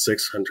had like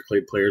 6 Hunter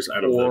Clade players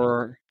out of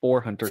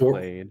four Hunter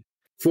Clade.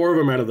 4 of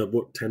them out of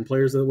the 10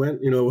 players that went.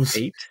 It was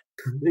 8.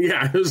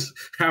 Yeah, it was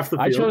half the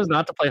field. I chose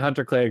not to play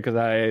Hunter Clade because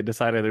I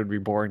decided it would be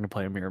boring to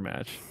play a mirror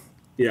match.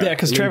 Yeah,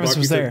 because Travis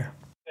was there.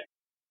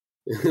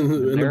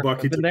 And then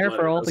Bucky been there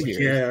for all the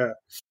years.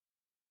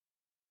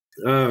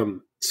 Yeah.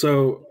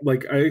 So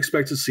like I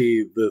expect to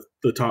see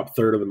the top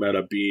third of the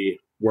meta be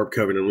Warp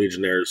Coven and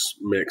Legionnaires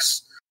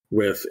mix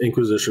with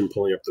Inquisition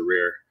pulling up the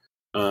rear.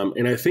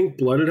 And I think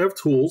Blooded have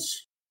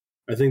tools.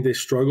 I think they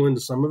struggle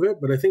into some of it,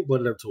 but I think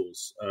Blooded have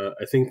tools.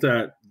 I think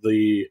that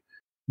the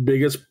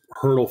biggest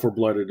hurdle for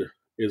Blooded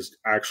is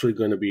actually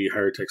going to be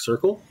Higher Tech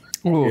Circle.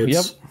 Ooh,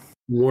 it's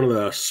one of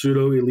the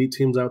pseudo elite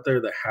teams out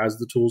there that has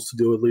the tools to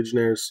deal with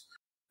Legionnaires.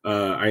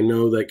 I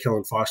know that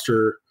Kellen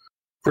Foster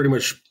pretty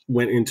much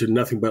went into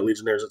nothing but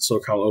Legionnaires at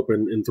SoCal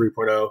Open in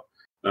 3.0,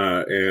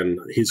 and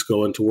he's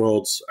going to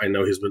Worlds. I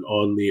know he's been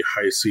on the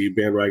high C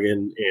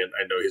bandwagon, and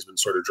I know he's been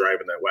sort of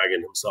driving that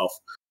wagon himself.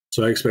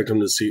 So I expect him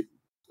to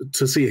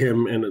see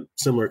him and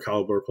similar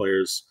caliber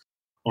players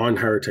on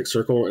Higher Tech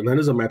Circle, and that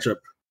is a matchup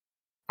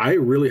I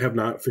really have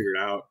not figured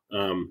out,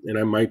 and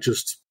I might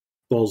just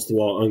balls to the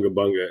wall unga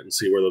bunga and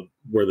see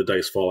where the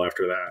dice fall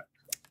after that.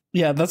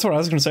 Yeah, that's what I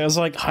was going to say. I was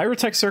like, Higher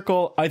Tech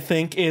Circle, I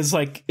think, is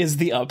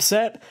the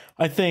upset.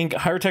 I think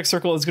Higher Tech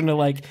Circle is going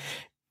to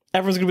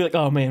everyone's going to be like,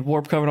 oh man,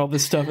 Warp Coven, all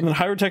this stuff. And then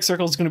Higher Tech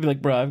Circle is going to be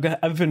like, bro,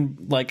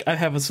 I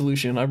have a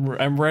solution.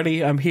 I'm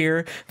ready. I'm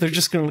here. They're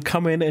just going to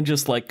come in and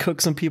just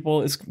cook some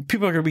people.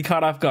 People are going to be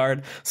caught off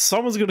guard.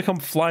 Someone's going to come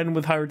flying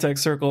with Higher Tech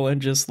Circle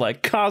and just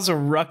cause a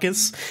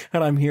ruckus.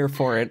 And I'm here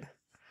for it.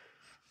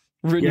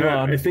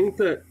 I think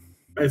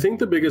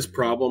the biggest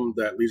problem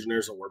that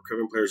Legionnaires and Warp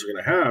Coven players are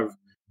going to have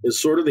is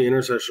sort of the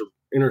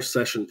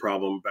intercession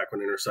problem back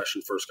when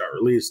Intercession first got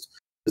released,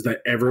 is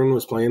that everyone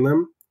was playing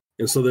them.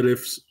 And so that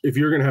if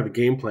you're going to have a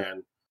game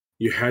plan,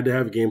 you had to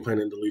have a game plan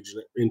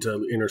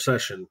into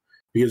Intercession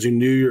because you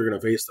knew you were going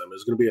to face them. It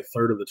was going to be a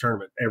third of the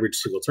tournament, every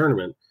single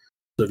tournament.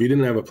 So if you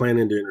didn't have a plan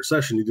into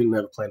Intercession, you didn't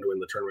have a plan to win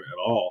the tournament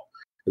at all.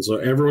 And so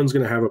everyone's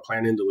going to have a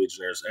plan into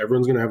Legionnaires.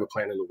 Everyone's going to have a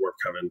plan into Warp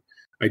Coven.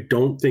 I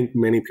don't think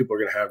many people are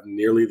going to have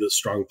nearly the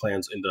strong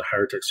plans into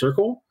Higher Tech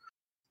Circle.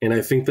 And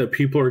I think that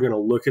people are going to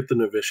look at the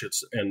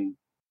Novitiates, and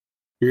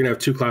you're going to have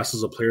 2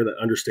 classes of player that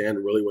understand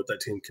really what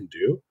that team can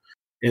do.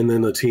 And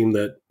then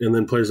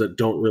players that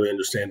don't really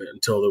understand it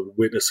until they're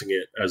witnessing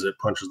it as it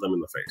punches them in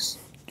the face.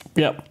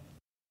 Yep.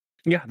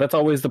 Yeah, that's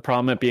always the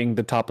problem at being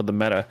the top of the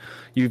meta.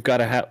 You've got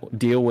to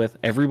deal with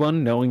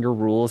everyone knowing your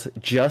rules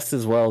just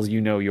as well as you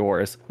know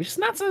yours, which is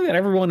not something that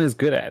everyone is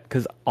good at.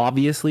 Because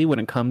obviously, when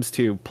it comes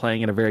to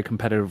playing at a very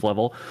competitive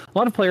level, a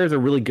lot of players are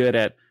really good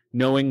at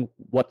knowing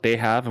what they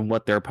have and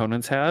what their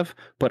opponents have,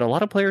 but a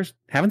lot of players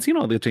haven't seen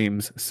all the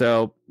teams.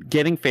 So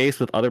getting faced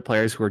with other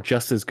players who are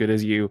just as good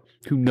as you,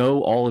 who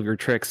know all of your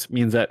tricks,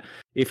 means that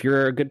if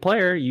you're a good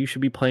player, you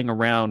should be playing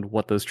around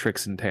what those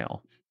tricks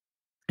entail.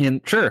 And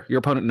sure, your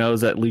opponent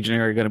knows that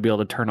Legionnaire are going to be able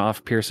to turn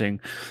off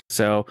piercing.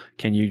 So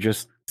can you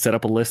just set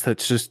up a list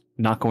that's just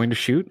not going to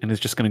shoot and is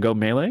just going to go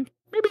melee?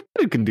 Maybe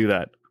you can do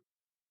that.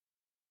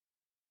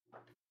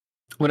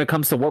 when it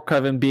comes to Warp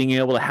Coven being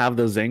able to have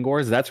those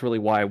Zangors, that's really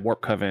why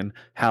Warp Coven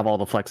have all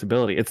the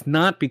flexibility. It's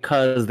not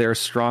because they're a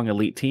strong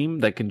elite team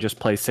that can just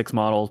play 6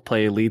 models,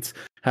 play elites,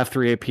 have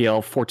 3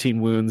 APL,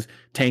 14 wounds,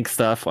 tank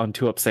stuff on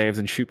 2-up saves,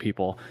 and shoot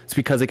people. It's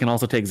because they can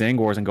also take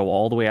Zangors and go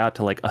all the way out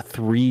to like a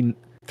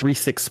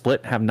 3-6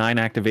 split, have 9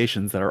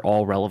 activations that are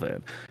all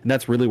relevant. And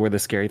that's really where the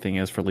scary thing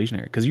is for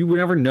Legionary, because you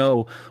never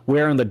know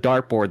where on the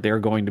dartboard they're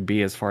going to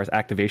be as far as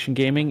activation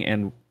gaming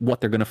and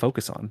what they're going to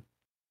focus on.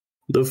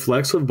 The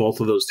flex of both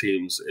of those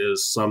teams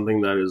is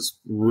something that is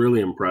really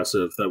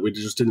impressive that we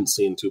just didn't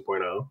see in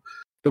 2.0.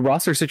 The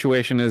roster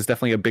situation is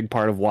definitely a big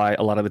part of why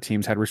a lot of the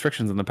teams had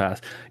restrictions in the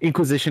past.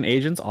 Inquisition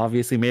agents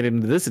obviously made it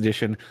into this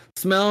edition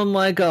smelling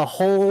like a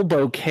whole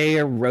bouquet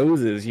of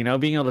roses, you know,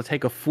 being able to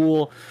take a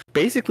full,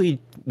 basically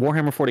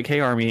Warhammer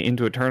 40k army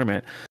into a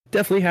tournament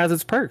definitely has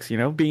its perks, you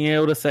know, being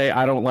able to say,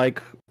 I don't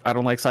like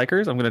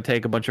psychers. I'm going to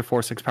take a bunch of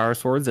 4/6 power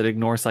swords that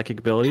ignore psychic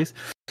abilities.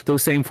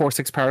 Those same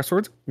 4/6 power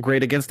swords,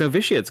 great against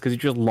novitiates because you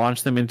just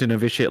launch them into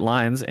novitiate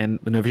lines and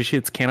the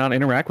novitiates cannot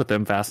interact with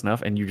them fast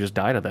enough and you just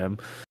die to them.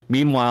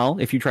 Meanwhile,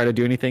 if you try to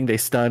do anything, they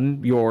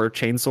stun your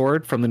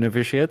chainsword from the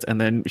novitiates and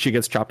then she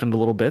gets chopped into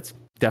little bits.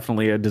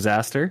 Definitely a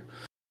disaster.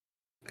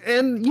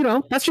 And, you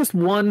know, that's just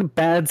one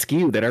bad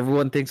skew that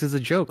everyone thinks is a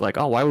joke. Like,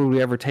 oh, why would we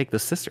ever take the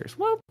sisters?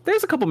 Well,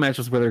 there's a couple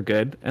matchups where they're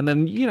good. And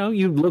then, you know,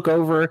 you look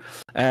over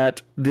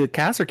at the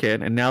caster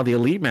kit and now the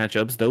elite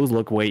matchups, those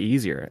look way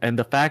easier. And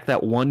the fact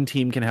that one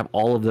team can have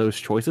all of those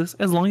choices,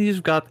 as long as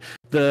you've got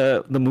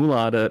the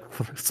moolah to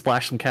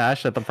splash some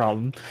cash at the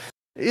problem,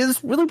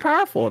 is really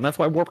powerful. And that's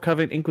why Warp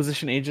Coven,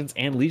 Inquisition agents,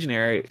 and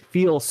Legionary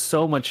feel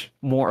so much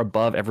more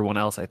above everyone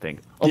else, I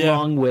think. Yeah.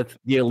 Along with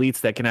the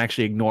elites that can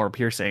actually ignore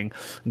piercing.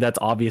 That's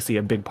obviously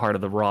a big part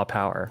of the raw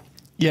power.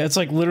 Yeah, it's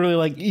like literally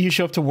like you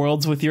show up to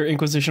Worlds with your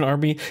Inquisition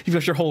army, you've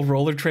got your whole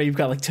roller tray, you've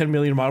got like 10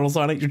 million models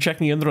on it, you're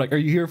checking in, they're like, are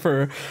you here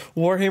for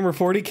Warhammer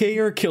 40k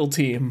or Kill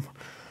Team?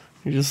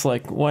 You're just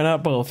like, why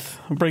not both?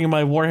 I'm bringing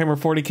my Warhammer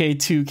 40k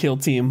to Kill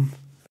Team.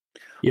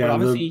 Yeah, but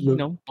obviously, you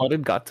know,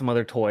 Blooded got some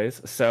other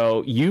toys,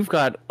 so you've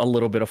got a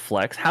little bit of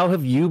flex. How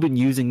have you been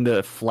using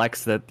the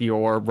flex that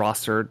your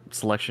roster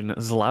selection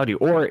has allowed you?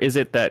 Or is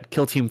it that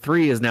Kill Team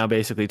 3 is now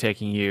basically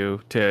taking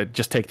you to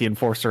just take the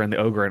Enforcer and the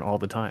Ogre all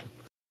the time?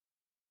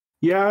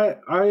 Yeah,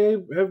 I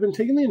have been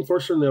taking the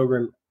Enforcer and the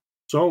Ogre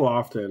so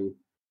often.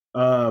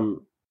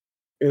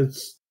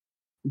 It's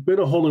been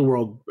a whole new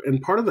world,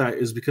 and part of that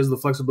is because the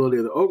flexibility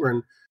of the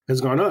Ogre has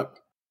gone up.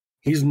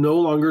 He's no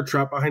longer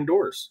trapped behind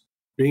doors.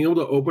 Being able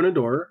to open a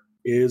door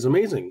is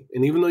amazing.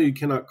 And even though you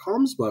cannot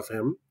comms buff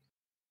him,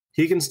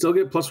 he can still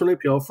get +1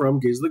 APL from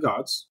Gaze of the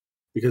Gods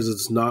because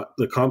it's not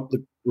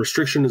the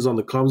restriction is on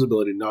the comms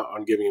ability, not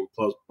on giving him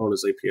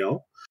bonus APL.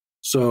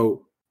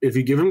 So if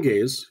you give him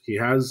Gaze, he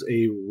has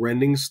a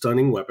rending,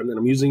 stunning weapon. And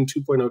I'm using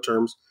 2.0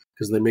 terms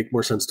because they make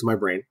more sense to my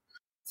brain.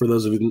 For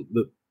those of you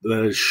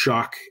that is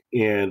shock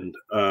and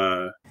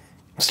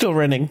still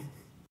rending.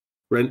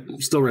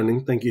 Still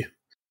rending, thank you.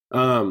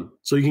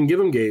 So you can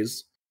give him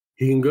Gaze.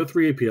 He can go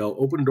 3 APL,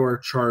 open door,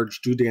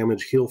 charge, do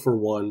damage, heal for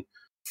 1,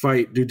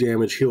 fight, do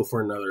damage, heal for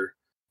another.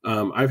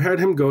 I've had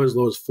him go as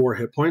low as 4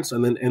 hit points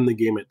and then end the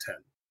game at 10.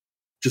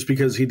 Just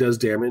because he does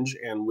damage,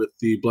 and with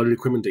the blooded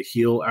equipment to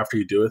heal after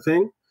you do a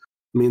thing,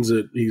 means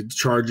that he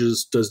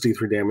charges, does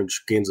D3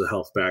 damage, gains a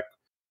health back,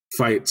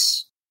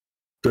 fights,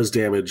 does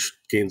damage,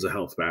 gains a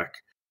health back.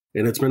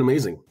 And it's been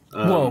amazing.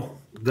 Whoa.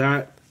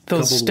 That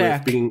those coupled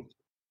stack. with being...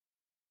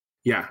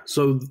 Yeah,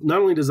 so not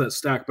only does that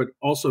stack, but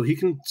also he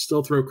can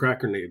still throw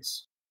crack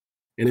grenades.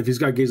 And if he's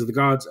got Gaze of the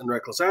Gods and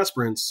Reckless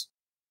Aspirants,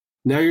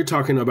 now you're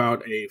talking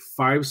about a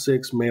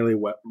 5/6 melee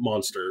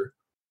monster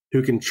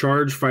who can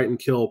charge, fight, and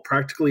kill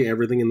practically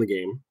everything in the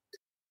game,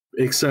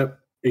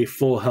 except a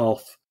full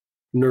health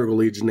Nurgle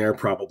Legionnaire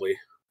probably,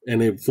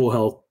 and a full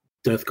health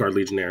Death Guard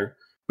Legionnaire.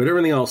 But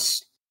everything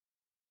else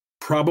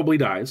probably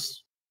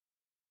dies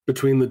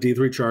between the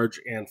D3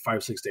 charge and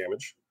 5/6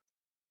 damage.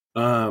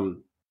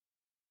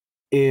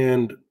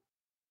 And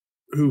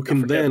who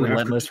can then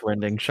relentless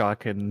rending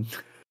shock and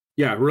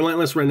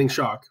relentless rending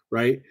shock,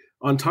 right?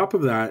 On top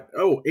of that,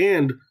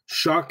 and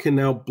shock can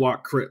now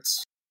block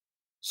crits.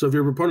 So if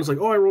your opponent's like,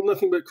 I rolled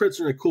nothing but crits,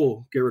 you're like,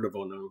 cool, get rid of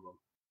one of them.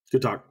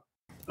 Good talk.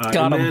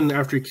 Got him. Then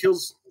after he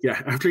kills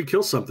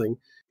something,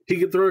 he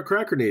can throw a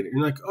crack grenade. And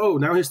you're like,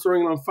 now he's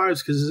throwing it on 5s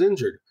because he's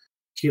injured.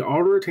 He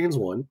auto retains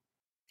 1.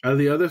 Out of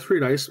the other 3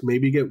 dice,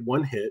 maybe get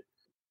 1 hit,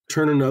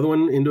 turn another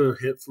one into a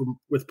hit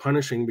with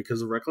punishing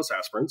because of Reckless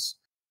Aspirants,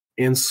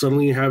 and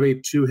suddenly you have a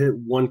 2-hit,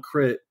 1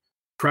 crit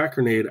crack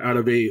grenade out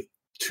of a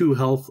 2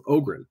 health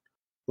Ogren.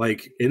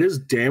 Like, it is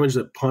damage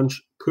that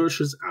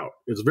pushes out.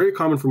 It's very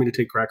common for me to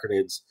take crack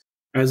grenades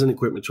as an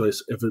equipment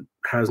choice if it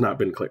has not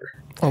been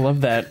clear. I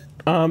love that.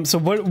 So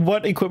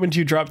what equipment do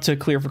you drop to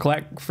clear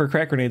for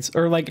crack grenades?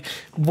 Or like,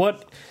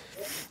 what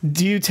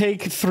do you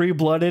take 3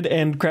 blooded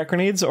and crack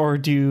grenades, or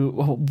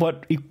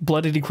what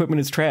blooded equipment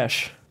is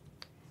trash?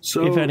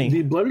 So if any?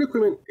 The blooded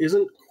equipment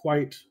isn't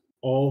quite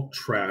all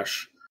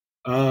trash.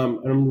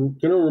 And I'm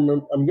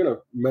gonna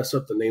mess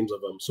up the names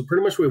of them. So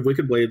pretty much we have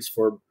Wicked Blades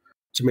for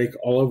to make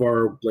all of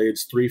our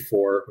blades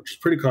 3/4, which is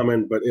pretty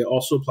common, but it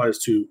also applies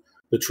to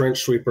the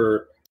trench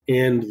sweeper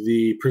and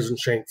the prison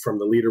shank from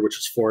the leader, which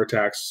is 4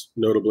 attacks,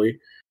 notably.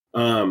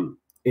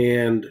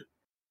 And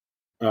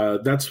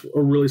that's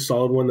a really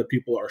solid one that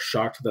people are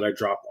shocked that I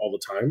drop all the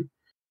time.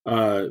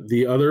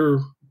 The other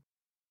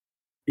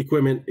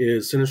equipment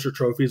is Sinister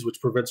Trophies, which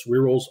prevents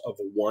rerolls of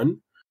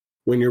 1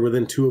 when you're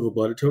within 2 of a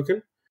blooded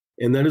token.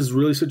 And that is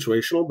really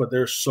situational, but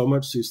there's so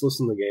much ceaseless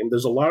in the game.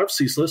 There's a lot of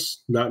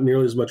ceaseless, not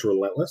nearly as much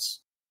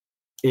relentless.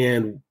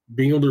 And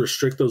being able to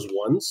restrict those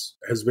ones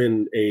has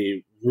been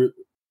it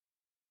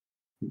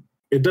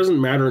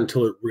doesn't matter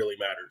until it really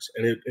matters,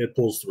 and it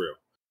pulls through.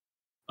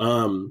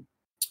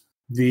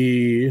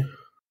 The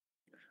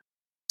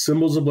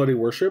Symbols of Bloody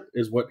Worship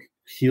is what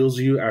heals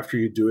you after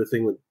you do a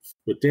thing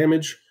with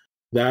damage.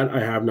 That I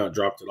have not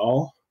dropped at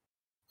all.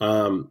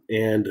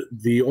 And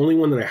the only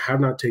one that I have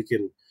not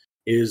taken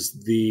is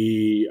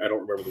I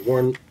don't remember the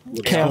one. What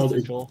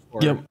it's called.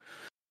 Or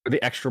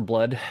the extra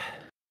blood.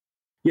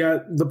 Yeah,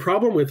 the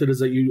problem with it is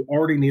that you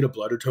already need a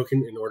blooded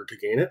token in order to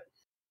gain it.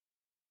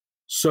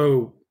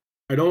 So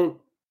I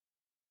don't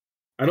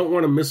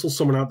want to missile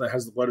someone out that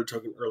has the blooded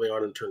token early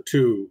on in turn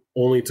 2,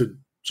 only to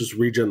just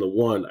regen the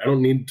 1. I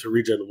don't need to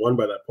regen the 1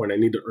 by that point. I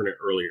need to earn it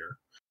earlier.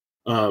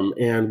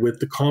 And with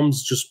the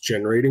comms just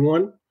generating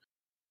 1,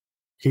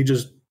 he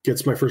just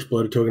gets my first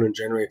blooded token and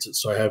generates it.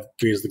 So I have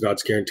Gaze the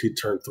Gods guaranteed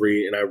turn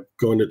 3, and I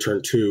go into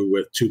turn 2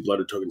 with 2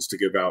 blooded tokens to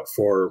give out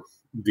for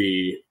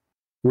the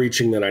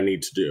reaching that I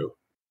need to do.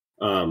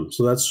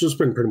 So that's just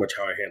been pretty much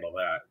how I handle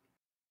that.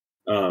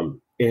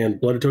 And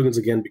blooded tokens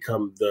again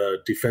become the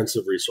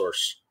defensive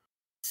resource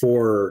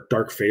for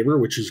Dark Favor,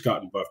 which has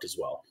gotten buffed as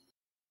well.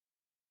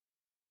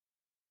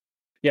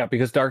 Yeah,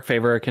 because Dark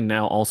Favor can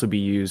now also be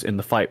used in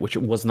the fight, which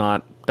was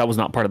not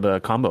part of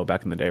the combo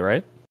back in the day,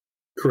 right?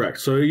 Correct.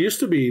 So it used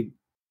to be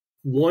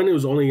 1, it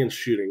was only against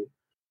shooting.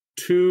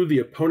 2, the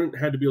opponent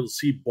had to be able to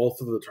see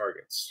both of the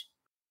targets,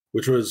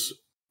 which was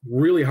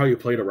really how you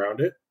played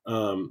around it.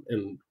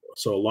 And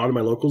so a lot of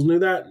my locals knew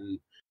that, and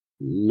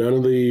no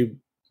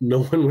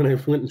one when I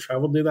went and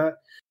traveled knew that.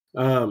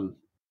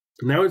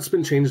 Now it's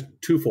been changed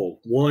twofold.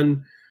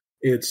 1,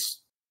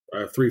 it's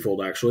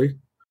threefold actually.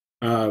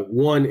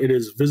 1, it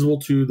is visible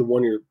to the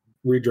one you're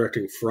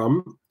redirecting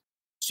from.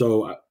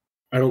 So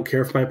I don't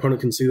care if my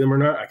opponent can see them or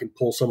not. I can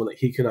pull someone that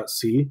he cannot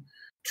see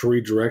to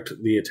redirect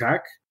the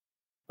attack.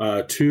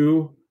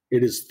 2,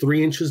 it is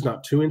 3 inches,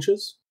 not 2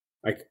 inches.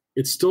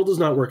 It still does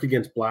not work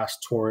against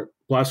blast or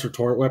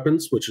torrent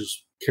weapons, which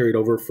is carried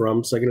over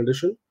from 2nd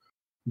edition.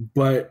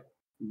 But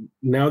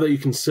now that you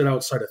can sit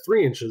outside of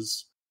 3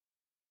 inches,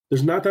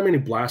 there's not that many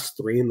blast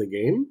 3 in the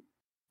game.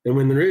 And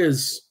when there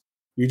is,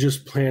 you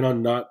just plan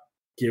on not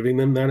giving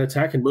them that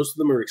attack. And most of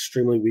them are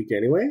extremely weak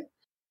anyway.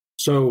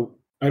 So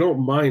I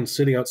don't mind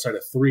sitting outside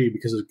of 3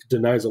 because it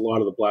denies a lot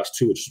of the blast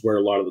 2, which is where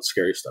a lot of the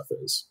scary stuff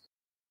is.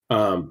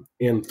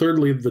 And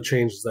thirdly, the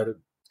change is that it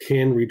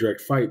can redirect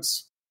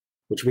fights,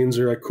 which means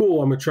they're like,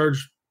 cool, I'm going to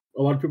charge.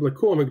 A lot of people are like,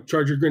 cool, I'm going to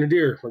charge your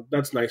Grenadier. Like,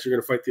 that's nice. You're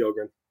going to fight the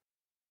Ogre.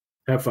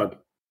 Have fun.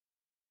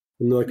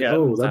 And they're like, yeah,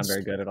 oh, that's not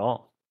very good at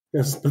all.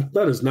 Yes,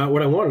 that is not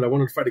what I wanted. I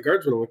wanted to fight a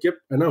guardsman. I'm like, yep,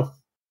 I know.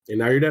 And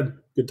now you're dead.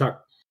 Good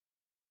talk.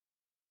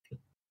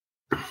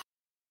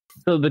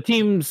 So the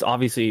team's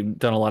obviously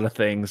done a lot of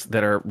things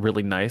that are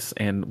really nice,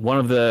 and one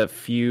of the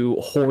few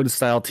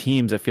Horde-style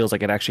teams that feels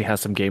like it actually has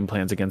some game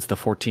plans against the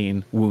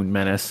 14 wound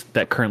menace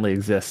that currently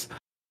exists.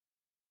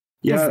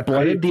 Yeah, is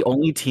Blooded the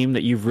only team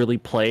that you've really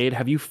played?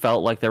 Have you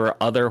felt like there were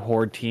other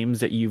Horde teams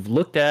that you've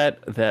looked at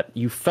that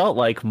you felt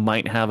like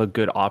might have a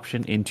good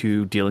option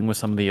into dealing with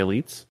some of the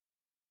elites?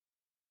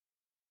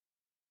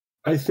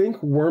 I think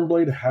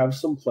Wormblade have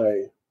some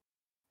play.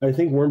 I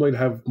think Wormblade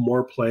have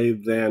more play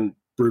than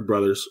Brood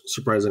Brothers,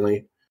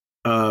 surprisingly.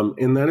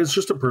 And that is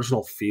just a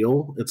personal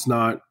feel. It's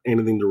not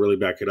anything to really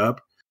back it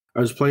up.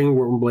 I was playing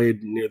Wormblade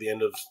near the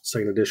end of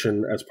 2nd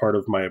edition as part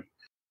of my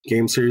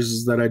game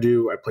series that I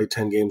do. I play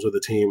 10 games with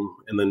a team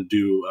and then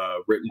do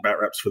written bat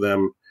reps for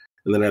them.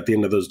 And then at the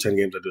end of those 10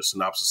 games, I do a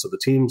synopsis of the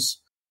teams.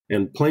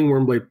 And playing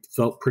Wormblade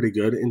felt pretty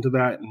good into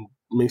that and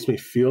makes me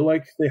feel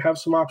like they have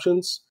some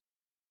options.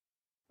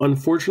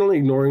 Unfortunately,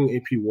 ignoring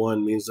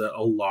AP1 means that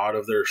a lot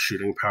of their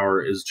shooting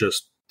power is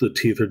just the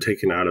teeth are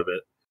taken out of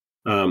it.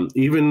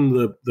 Even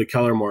the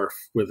Kellermorph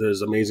with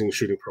his amazing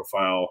shooting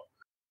profile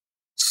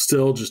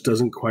still just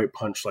doesn't quite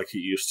punch like he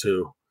used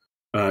to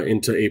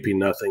into AP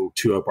nothing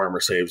 2-up armor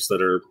saves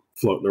that are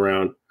floating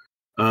around.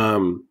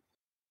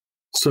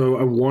 So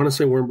I want to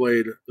say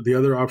Wormblade. The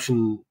other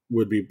option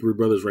would be Brood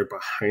Brothers right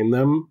behind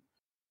them.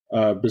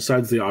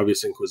 Besides the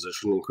obvious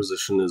Inquisition.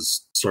 Inquisition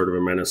is sort of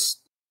a menace,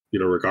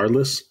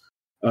 regardless.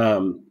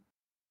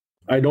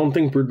 I don't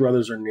think Brood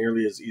Brothers are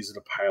nearly as easy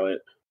to pilot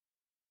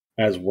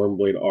as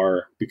Wormblade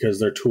are because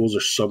their tools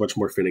are so much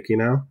more finicky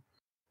now.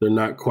 They're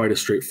not quite as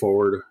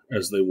straightforward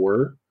as they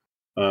were.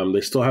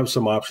 They still have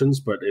some options,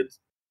 but it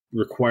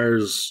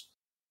requires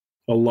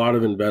a lot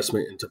of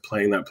investment into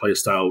playing that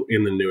playstyle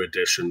in the new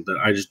edition that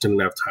I just didn't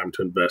have time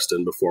to invest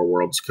in before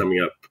Worlds coming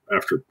up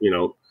after,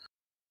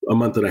 a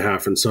month and a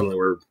half, and suddenly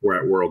we're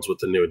at Worlds with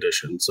the new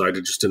edition. So I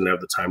just didn't have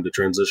the time to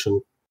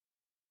transition.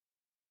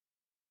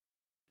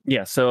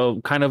 Yeah,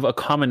 so kind of a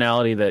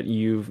commonality that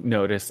you've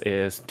noticed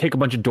is take a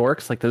bunch of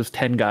dorks, like those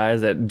 10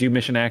 guys that do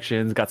mission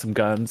actions, got some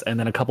guns, and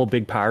then a couple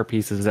big power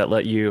pieces that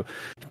let you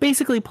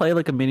basically play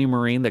like a mini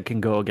Marine that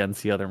can go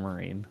against the other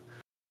Marine.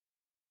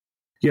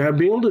 Yeah,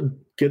 being able to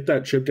get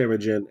that chip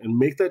damage in and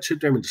make that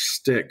chip damage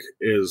stick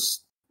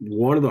is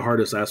one of the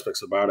hardest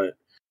aspects about it,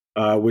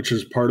 which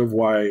is part of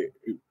why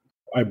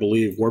I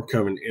believe Warp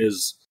Coven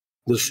is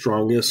the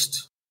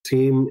strongest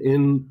team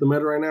in the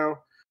meta right now,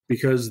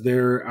 because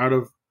they're out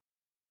of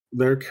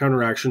their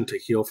counteraction to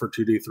heal for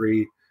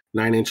 2d3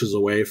 9 inches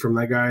away from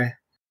that guy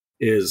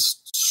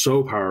is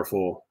so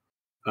powerful.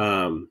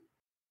 And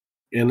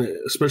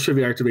especially if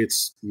he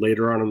activates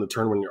later on in the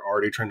turn when you're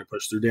already trying to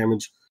push through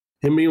damage,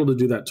 him being able to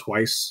do that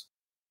twice,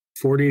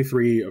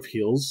 43 of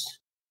heals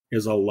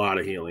is a lot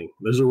of healing.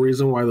 There's a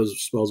reason why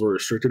those spells were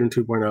restricted in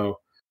 2.0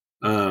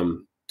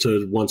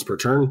 to once per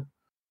turn.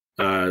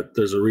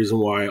 There's a reason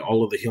why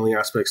all of the healing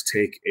aspects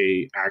take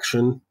a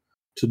action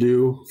to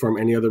do from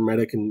any other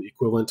medic and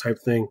equivalent type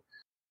thing.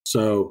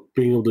 So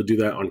being able to do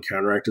that on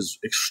counteract is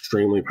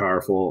extremely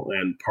powerful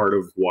and part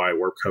of why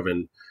Warp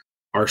Coven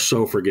are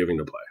so forgiving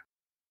to play.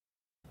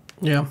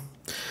 Yeah.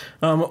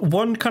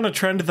 One kind of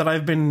trend that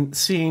I've been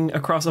seeing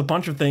across a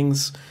bunch of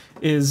things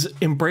is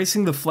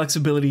embracing the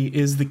flexibility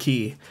is the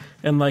key.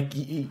 And like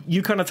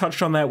you kind of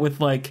touched on that with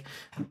like,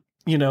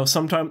 you know,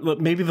 sometimes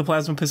maybe the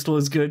plasma pistol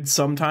is good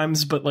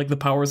sometimes, but like the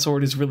power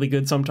sword is really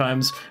good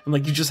sometimes. And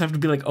like you just have to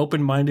be like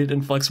open-minded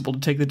and flexible to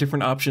take the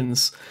different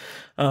options.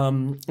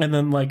 And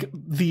then like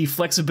the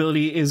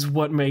flexibility is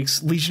what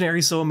makes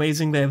Legionary so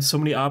amazing. They have so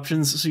many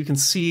options, so you can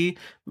see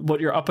what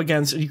you're up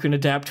against and you can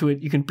adapt to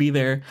it. You can be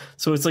there.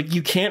 So it's like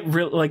you can't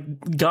really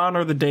like gone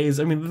are the days.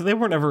 I mean, they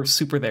weren't ever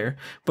super there,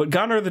 but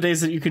gone are the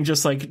days that you can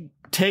just like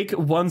take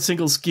one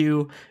single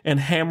skew and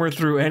hammer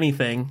through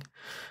anything.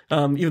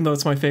 Even though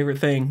it's my favorite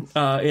thing,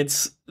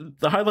 it's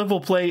the high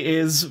level play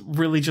is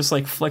really just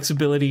like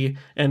flexibility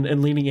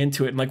and leaning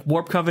into it. And like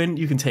Warp Coven,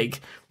 you can take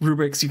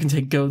Rubrics, you can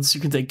take Goats,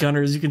 you can take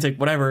Gunners, you can take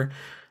whatever.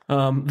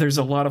 There's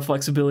a lot of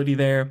flexibility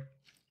there.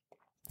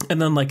 And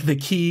then like the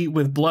key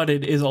with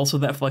Blooded is also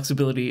that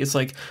flexibility. It's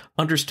like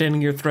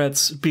understanding your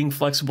threats, being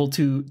flexible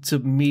to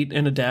meet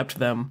and adapt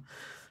them.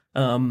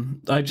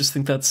 I just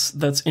think that's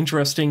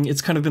interesting.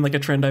 It's kind of been like a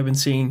trend I've been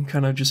seeing.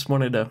 Kind of just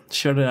wanted to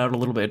shout it out a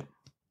little bit.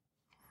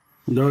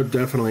 No,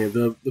 definitely.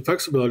 The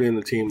flexibility in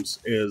the teams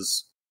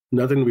is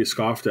nothing to be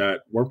scoffed at.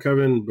 Warp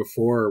Coven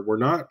before were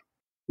not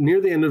near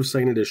the end of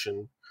second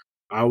edition.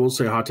 I will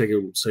say hot take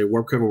and say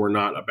Warp Coven were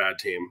not a bad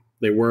team.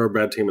 They were a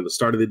bad team at the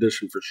start of the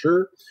edition for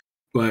sure,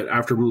 but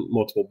after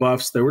multiple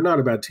buffs, they were not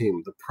a bad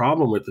team. The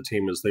problem with the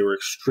team is they were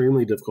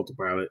extremely difficult to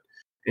pilot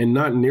and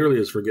not nearly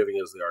as forgiving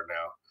as they are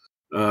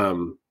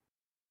now.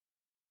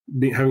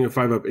 Having a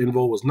 5-up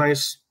invul was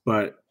nice,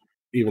 but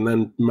even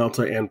then,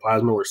 Melta and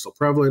Plasma were still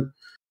prevalent.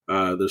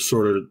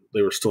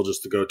 They were still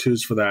just the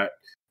go-tos for that.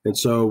 And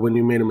so when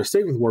you made a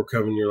mistake with Warp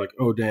Coven, you're like,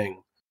 oh,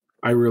 dang,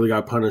 I really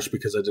got punished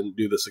because I didn't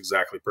do this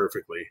exactly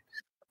perfectly.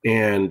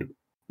 And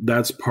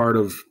that's part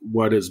of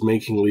what is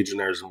making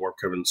Legionnaires and Warp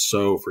Coven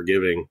so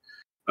forgiving,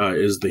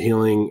 is the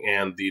healing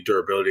and the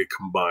durability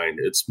combined.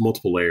 It's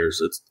multiple layers.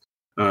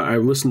 I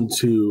listened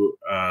to...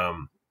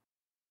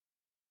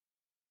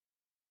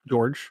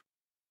 George?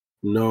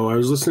 No, I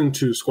was listening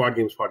to Squad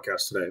Games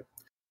podcast today,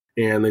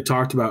 and they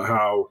talked about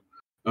how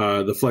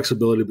the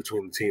flexibility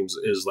between the teams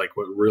is like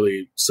what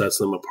really sets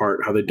them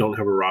apart, how they don't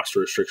have a roster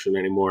restriction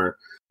anymore,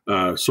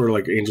 sort of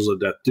like Angels of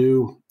Death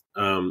do.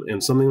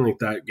 And something like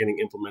that getting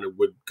implemented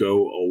would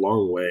go a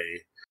long way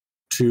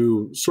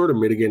to sort of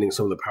mitigating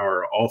some of the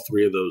power all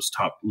three of those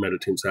top meta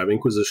teams have,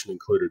 Inquisition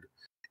included.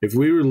 If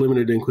we were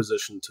limited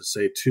Inquisition to,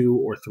 say, 2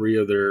 or 3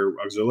 of their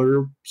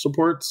auxiliary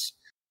supports,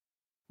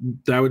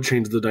 that would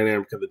change the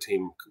dynamic of the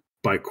team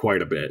by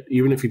quite a bit,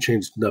 even if you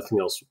changed nothing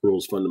else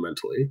rules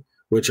fundamentally,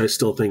 which I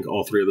still think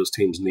all three of those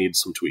teams need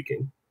some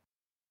tweaking.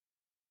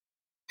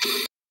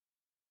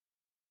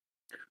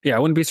 Yeah, I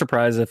wouldn't be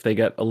surprised if they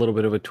get a little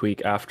bit of a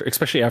tweak after,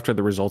 especially after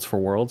the results for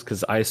Worlds,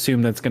 because I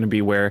assume that's going to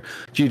be where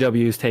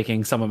GW is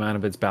taking some amount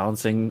of its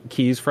balancing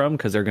keys from,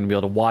 because they're going to be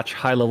able to watch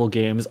high-level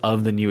games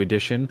of the new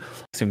edition.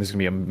 I assume there's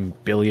going to be 1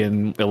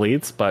 billion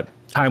elites, but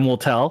time will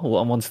tell.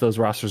 Once those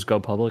rosters go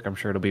public, I'm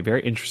sure it'll be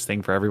very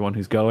interesting for everyone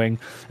who's going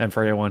and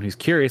for everyone who's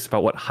curious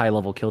about what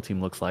high-level kill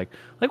team looks like.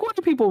 Like, what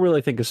do people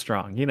really think is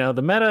strong? You know,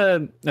 the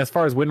meta, as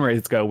far as win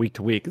rates go week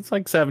to week, it's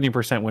like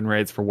 70% win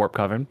rates for Warp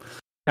Coven.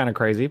 Kind of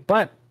crazy,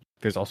 but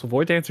there's also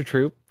Void Dancer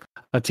Troop,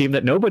 a team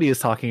that nobody is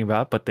talking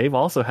about, but they've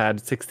also had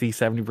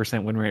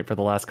 60-70% win rate for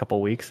the last couple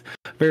of weeks.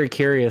 Very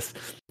curious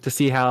to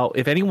see how,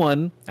 if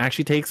anyone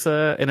actually takes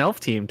an elf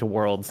team to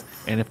Worlds,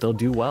 and if they'll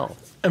do well.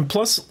 And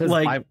plus,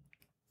 like,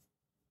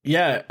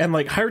 yeah, and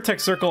like Higher Tech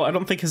Circle, I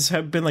don't think has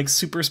been like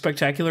super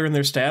spectacular in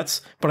their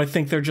stats, but I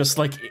think they're just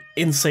like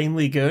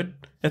insanely good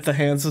at the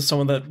hands of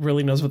someone that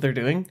really knows what they're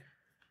doing.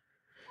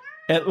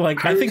 And,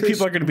 like, I think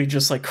people are going to be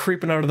just like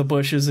creeping out of the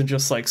bushes and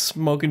just like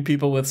smoking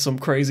people with some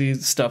crazy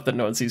stuff that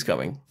no one sees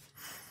coming.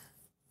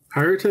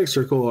 Higher Tech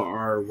Circle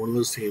are one of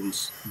those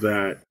teams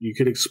that you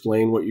could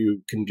explain what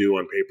you can do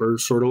on paper,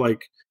 sort of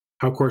like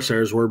how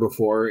Corsairs were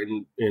before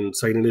in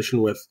second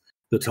edition with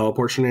the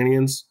teleport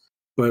shenanigans.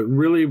 But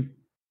really,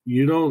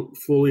 you don't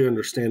fully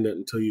understand it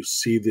until you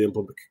see the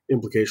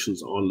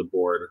implications on the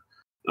board.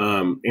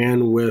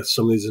 And with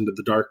some of these Into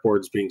the Dark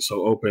boards being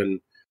so open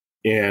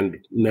and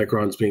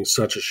Necrons being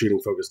such a shooting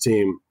focused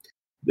team,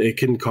 it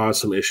can cause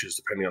some issues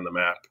depending on the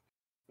map.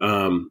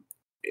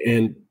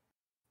 And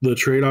the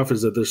trade-off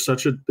is that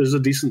there's a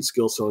decent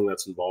skill ceiling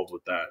that's involved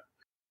with that,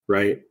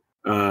 right?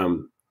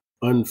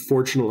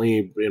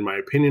 Unfortunately, in my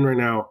opinion right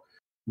now,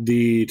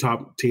 the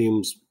top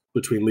teams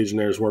between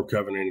Legionnaires, Warp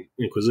Coven, and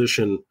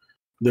Inquisition,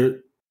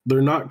 they're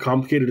not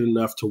complicated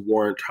enough to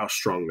warrant how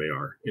strong they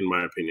are, in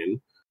my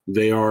opinion.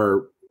 They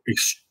are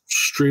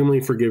extremely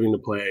forgiving to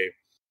play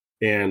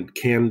and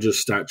can just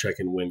stat check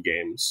and win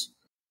games.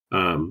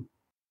 And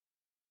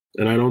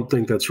I don't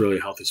think that's really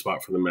a healthy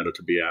spot for the meta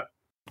to be at.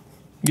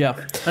 Yeah,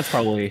 that's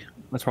probably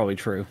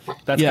true.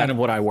 That's kind of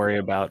what I worry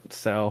about.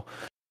 So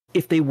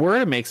if they were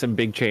to make some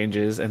big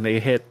changes and they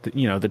hit,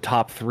 the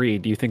top 3,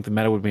 do you think the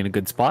meta would be in a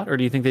good spot, or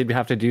do you think they'd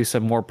have to do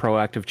some more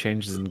proactive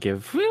changes and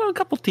give a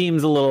couple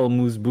teams a little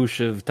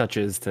moose-boosh of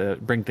touches to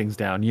bring things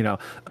down?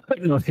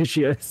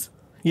 Issues.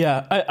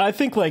 Yeah, I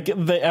think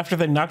after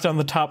they knock down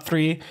the top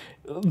 3,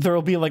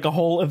 there'll be like a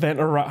whole event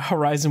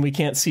horizon we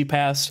can't see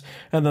past,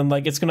 and then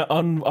like it's gonna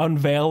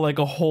unveil like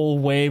a whole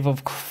wave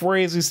of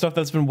crazy stuff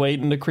that's been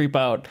waiting to creep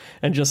out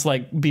and just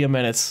like be a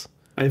menace.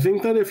 I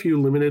think that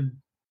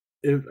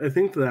I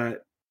think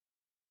that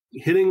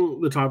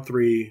hitting the top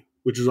 3,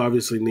 which is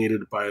obviously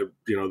needed by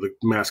the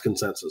mass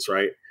consensus,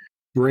 right,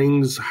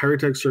 brings Higher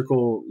Tech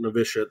Circle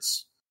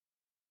novitiates,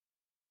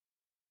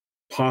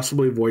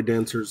 possibly Void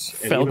Dancers,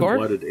 and Felgor? even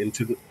Blooded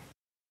into the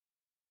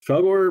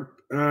Felgor.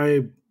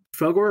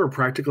 Felgor are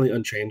practically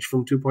unchanged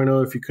from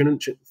 2.0. If you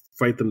couldn't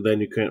fight them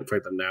then, you couldn't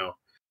fight them now.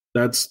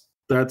 That's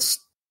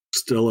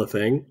still a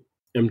thing.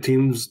 And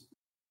teams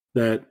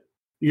that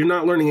you're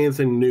not learning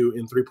anything new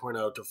in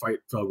 3.0 to fight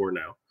Felgor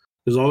now,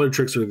 because all their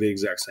tricks are the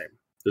exact same.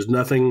 There's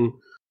nothing.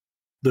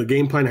 The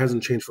game plan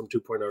hasn't changed from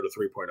 2.0 to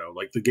 3.0.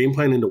 Like the game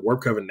plan into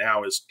Warp Coven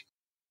now is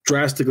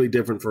drastically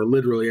different for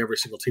literally every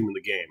single team in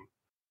the game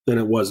than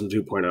it was in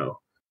 2.0.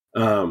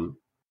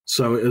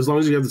 So as long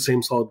as you have the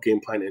same solid game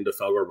plan into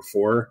Felgor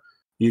before,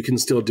 you can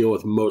still deal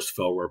with most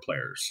Felgor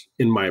players,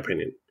 in my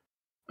opinion.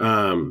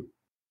 I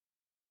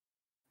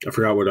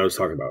forgot what I was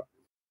talking about.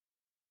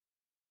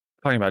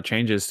 Talking about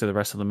changes to the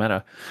rest of the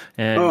meta.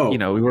 And,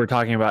 we were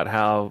talking about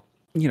how,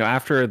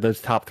 after the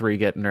top 3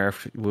 get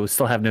nerfed, we'll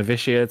still have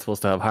novitiates, we'll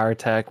still have Higher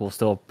Tech, we'll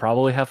still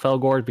probably have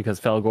Felgor,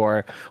 because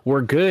Felgor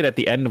were good at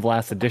the end of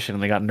last edition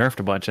and they got nerfed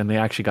a bunch, and they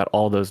actually got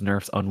all those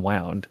nerfs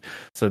unwound.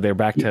 So they're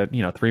back to,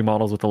 3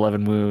 models with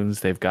 11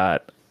 wounds. They've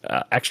got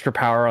extra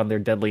power on their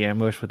deadly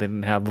ambush, what they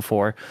didn't have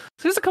before.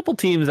 So there's a couple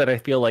teams that I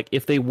feel like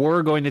if they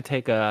were going to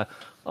take a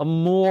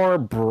more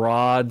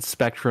broad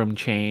spectrum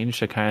change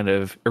to kind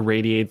of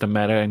irradiate the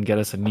meta and get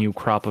us a new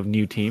crop of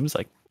new teams,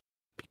 like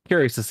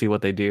curious to see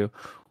what they do.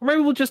 Or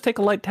maybe we'll just take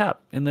a light tap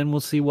and then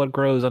we'll see what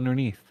grows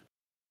underneath.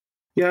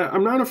 Yeah,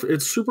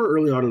 it's super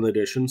early on in the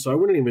edition, so I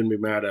wouldn't even be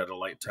mad at a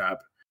light tap.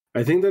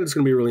 I think that it's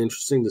going to be really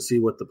interesting to see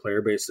what the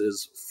player base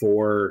is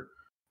for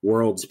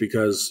Worlds,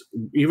 because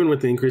even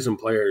with the increase in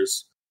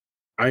players,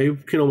 I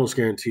can almost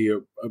guarantee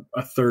you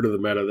a third of the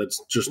meta that's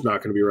just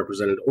not going to be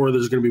represented, or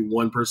there's going to be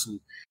one person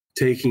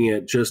taking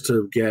it just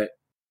to get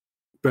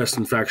best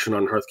in faction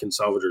on Hearthkin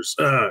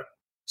Salvagers.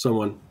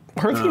 Someone.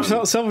 Hearthkin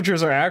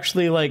Salvagers are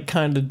actually like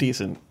kind of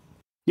decent.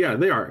 Yeah,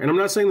 they are, and I'm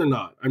not saying they're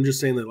not. I'm just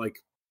saying that like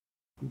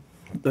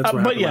that's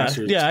what happened last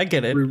year. Yeah, I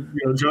get it.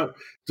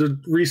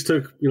 Reese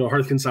took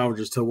Hearthkin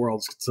Salvagers to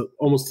Worlds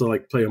almost to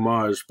like play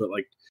homage, but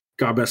like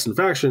got best in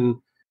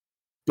faction.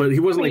 But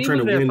he wasn't trying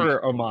to win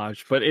for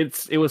homage. But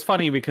it was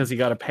funny because he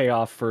got a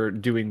payoff for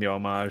doing the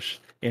homage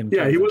in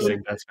he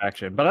wasn't best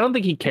faction. But I don't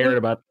think he cared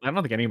about. I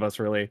don't think any of us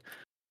really.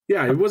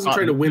 Yeah, he wasn't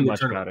trying to win the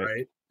tournament,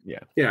 right?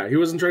 Yeah, he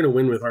wasn't trying to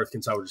win with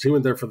Hearthkin Salvagers. He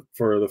went there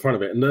for the fun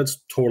of it, and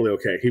that's totally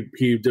okay.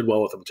 He did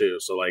well with them too.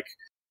 So like,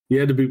 you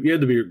had to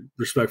be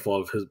respectful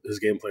of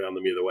his gameplay on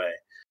them either way.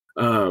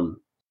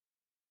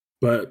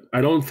 But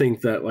I don't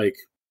think that like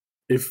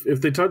if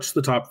they touch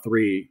the top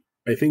 3,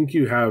 I think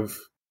you have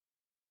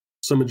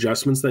some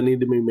adjustments that need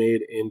to be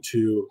made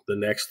into the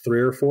next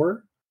 3 or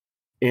 4.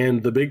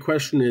 And the big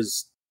question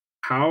is,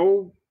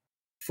 how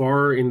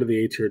far into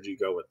the A tier do you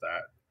go with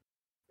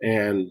that?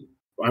 And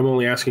I'm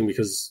only asking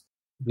because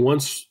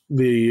once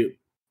the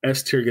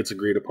S tier gets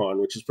agreed upon,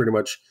 which is pretty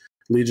much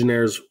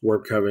Legionnaires,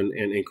 Warp Coven,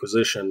 and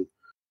Inquisition,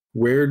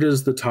 where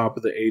does the top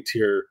of the A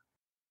tier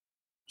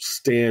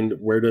stand?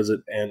 Where does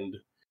it end?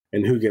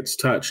 And who gets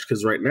touched?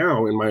 Because right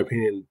now, in my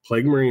opinion,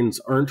 Plague Marines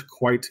aren't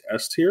quite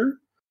S tier,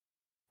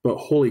 but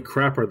holy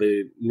crap, are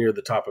they near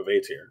the top of A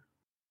tier.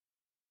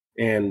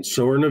 And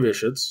so are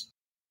Novitiates.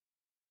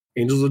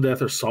 Angels of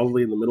Death are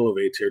solidly in the middle of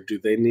A tier. Do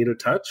they need a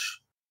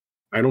touch?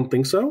 I don't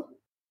think so.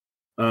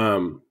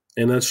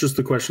 And that's just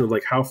the question of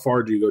like, how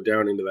far do you go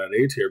down into that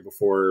A tier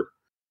before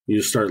You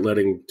just start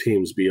letting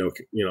teams be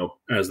okay,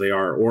 as they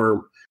are,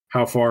 or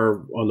how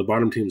far on the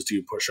bottom teams do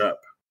you push up?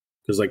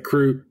 Because like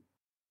Crew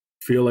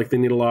feel like they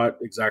need a lot,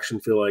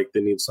 Exaction feel like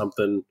they need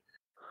something.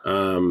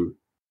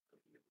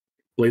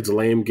 Blades of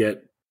Lame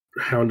get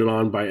hounded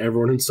on by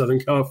everyone in Southern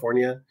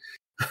California.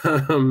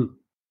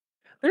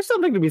 There's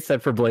something to be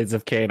said for Blades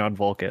of Cain on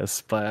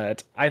Volcus,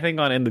 but I think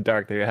on In the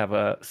Dark they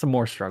have some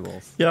more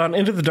struggles. Yeah, on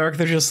Into the Dark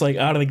they're just like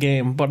out of the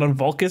game, but on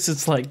Volcus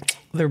it's like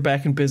they're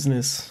back in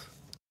business.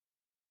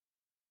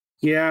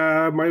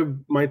 Yeah,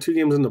 my 2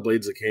 games in the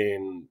Blades of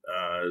Cain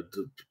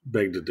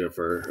beg to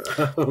differ.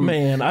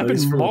 Man, I've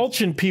been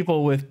mulching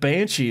people with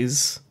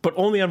Banshees, but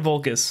only on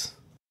Volcus.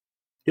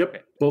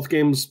 Yep, both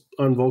games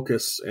on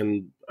Volcus,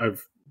 and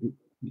I've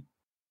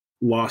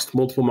lost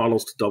multiple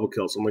models to double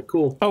kills. I'm like,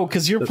 cool. Oh,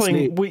 because you're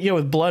playing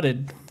with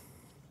Blooded.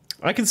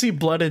 I can see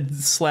Blooded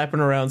slapping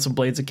around some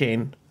Blades of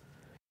Cain.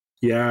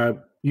 Yeah,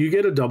 you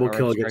get a double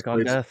kill against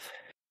Blades. Death.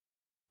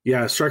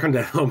 Yeah, Strike on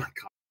Death. Oh my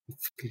god.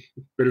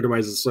 Bitter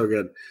Demise is so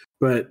good.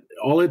 But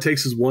all it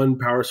takes is one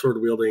power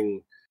sword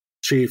wielding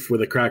chief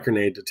with a crack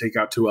grenade to take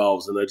out 2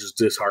 elves, and that just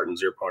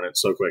disheartens your opponent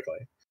so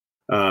quickly.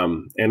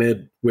 And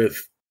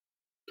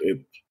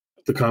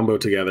the combo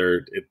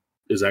together, it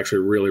is actually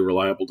really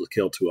reliable to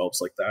kill 2 elves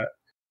like that.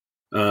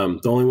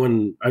 The only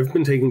one I've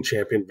been taking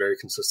champion very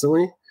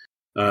consistently,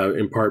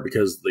 in part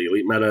because the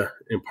elite meta,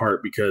 in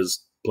part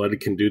because Blooded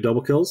can do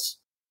double kills.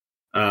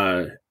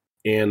 And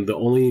the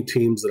only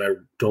teams that I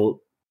don't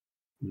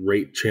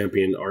rate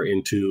champion are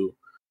into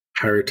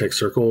Hierotek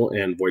Circle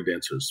and Void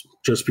Dancers,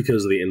 just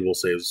because the invul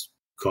saves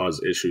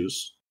cause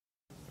issues.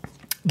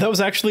 That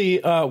was actually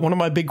one of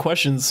my big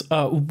questions.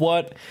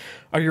 What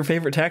are your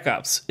favorite TAC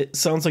ops? It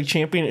sounds like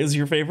champion is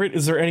your favorite.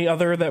 Is there any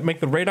other that make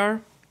the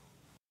radar?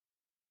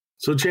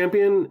 So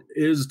champion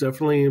is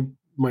definitely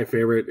my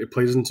favorite. It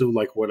plays into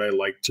like what I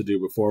liked to do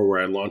before,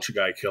 where I launch a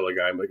guy, kill a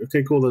guy. I'm like,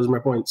 okay, cool, those are my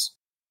points.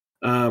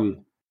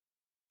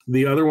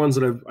 The other ones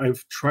that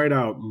I've tried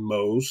out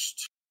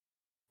most,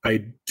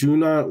 I do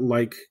not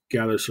like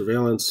Gather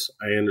Surveillance.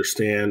 I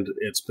understand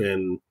it's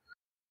been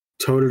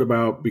toted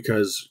about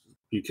because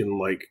you can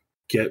like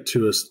get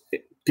to a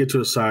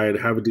side,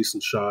 have a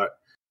decent shot,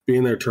 be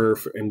in their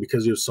turf, and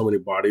because you have so many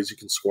bodies, you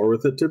can score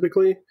with it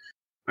typically.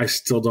 I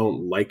still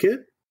don't like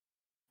it.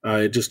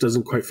 It just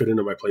doesn't quite fit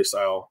into my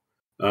playstyle.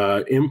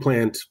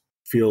 Implant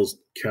feels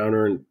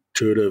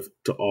counterintuitive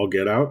to all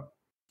get out.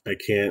 I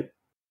can't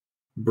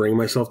bring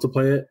myself to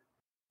play it.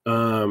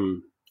 I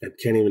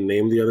can't even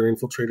name the other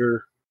infiltrator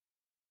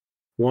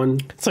one.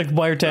 It's like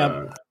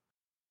Wiretap.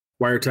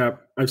 Wiretap.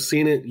 I've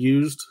seen it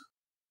used.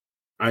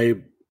 I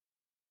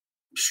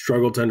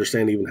struggle to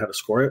understand even how to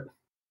score it.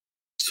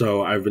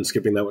 So I've been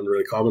skipping that one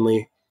really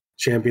commonly.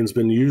 Champion's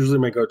been usually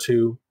my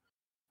go-to.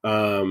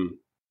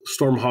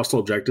 Storm Hostile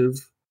Objective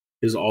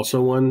is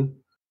also one,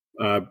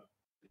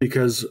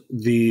 because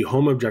the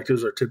home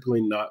objectives are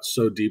typically not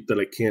so deep that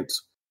I can't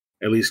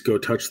at least go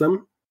touch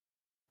them.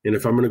 And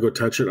if I'm going to go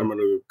touch it, I'm going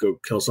to go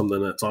kill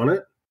something that's on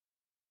it.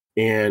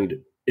 And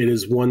it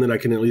is one that I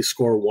can at least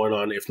score 1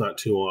 on, if not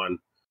 2 on,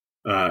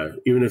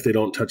 even if they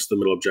don't touch the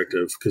middle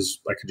objective, because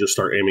I could just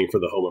start aiming for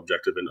the home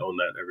objective and own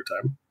that every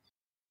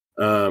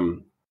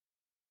time.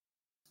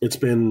 It's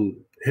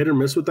been hit or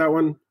miss with that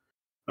one.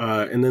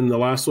 And then the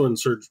last one,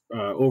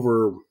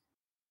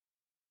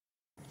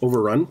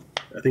 Overrun,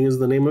 I think is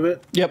the name of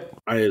it. Yep.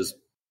 Is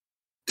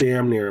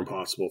damn near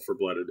impossible for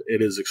Blooded.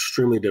 It is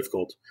extremely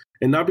difficult.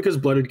 And not because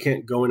Blooded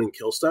can't go in and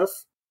kill stuff.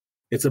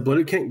 It's that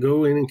Blooded can't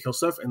go in and kill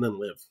stuff and then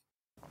live.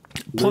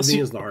 Living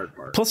is the hard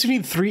part. Plus you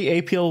need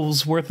 3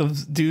 APLs worth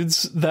of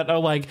dudes that are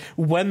like,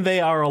 when they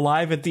are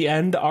alive at the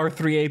end, are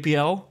 3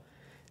 APL.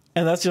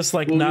 And that's just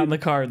like not in the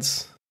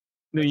cards.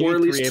 No, you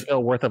need 3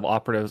 APL worth of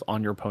operatives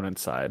on your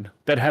opponent's side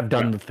that have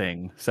done the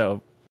thing.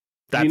 So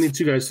you need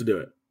 2 guys to do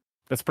it.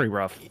 That's pretty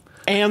rough.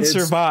 And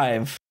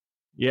survive.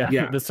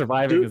 Yeah, the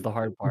surviving is the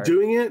hard part.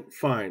 Doing it,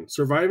 fine.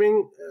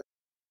 Surviving...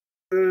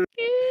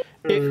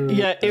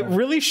 it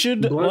really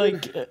should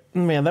Blooded.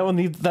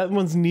 that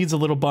one needs a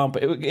little bump.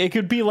 It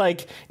could be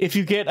like if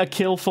you get a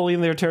kill fully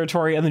in their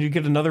territory and then you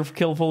get another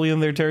kill fully in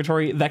their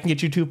territory, that can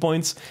get you 2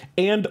 points,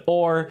 and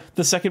or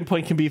the second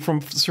point can be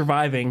from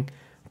surviving.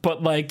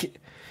 But like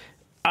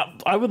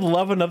I would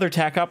love another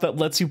TAC op that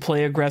lets you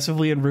play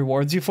aggressively and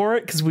rewards you for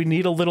it, because we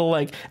need a little,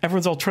 like,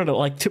 everyone's all trying to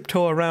like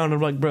tiptoe around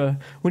and like, bruh,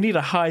 we need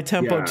a high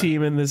tempo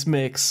team in this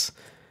mix.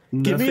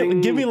 Give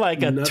me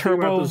like a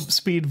turbo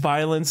speed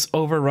violence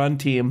overrun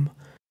team.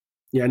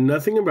 Yeah,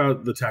 nothing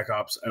about the TAC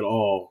ops at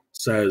all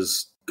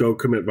says go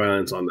commit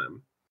violence on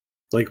them.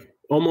 Like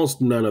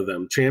almost none of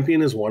them.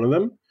 Champion is one of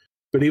them,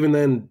 but even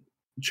then,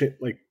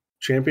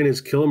 Champion is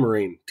kill a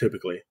Marine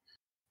typically.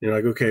 You're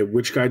like, okay,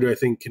 which guy do I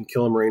think can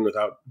kill a Marine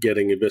without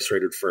getting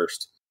eviscerated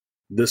first?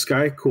 This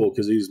guy, cool,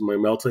 because he's my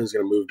Melton. He's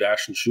going to move,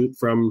 dash, and shoot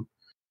from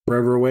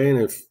forever away, and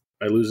if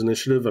I lose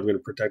initiative, I'm going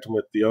to protect him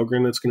with the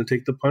Ogren that's going to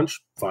take the punch.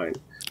 Fine.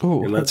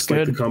 Ooh, and that's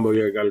like the combo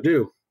you got to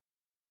do.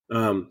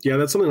 Yeah,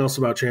 that's something else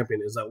about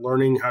champion, is that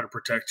learning how to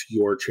protect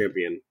your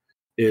champion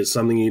is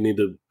something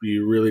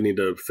you really need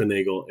to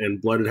finagle,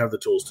 and Blooded have the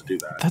tools to do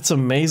that. That's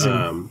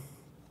amazing.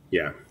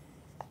 Yeah.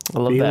 I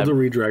love Being that. able to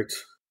redirect,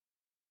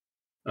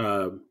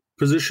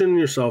 position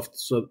yourself.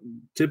 So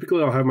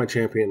typically I'll have my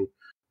champion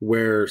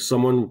where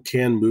someone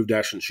can move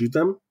dash and shoot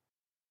them,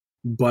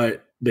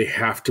 but they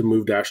have to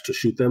move dash to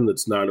shoot them.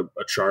 That's not a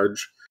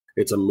charge.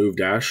 It's a move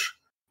dash.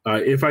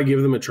 If I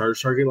give them a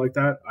charge target like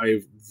that,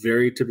 I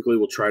very typically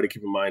will try to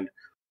keep in mind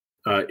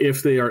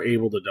if they are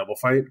able to double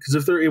fight. Because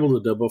if they're able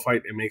to double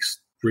fight, it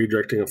makes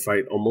redirecting a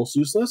fight almost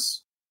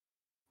useless.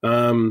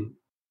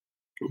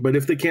 But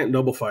if they can't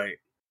double fight,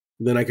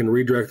 then I can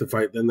redirect the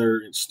fight. Then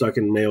they're stuck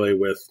in melee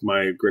with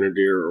my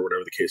grenadier or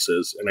whatever the case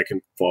is, and I can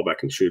fall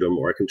back and shoot them,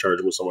 or I can charge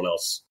them with someone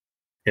else,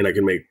 and I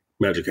can make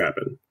magic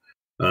happen.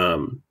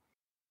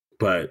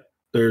 But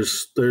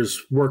there's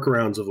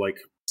workarounds of like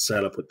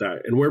setup with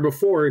that. And where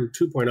before in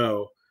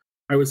 2.0,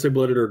 I would say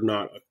Blooded are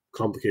not a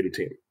complicated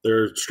team.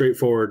 They're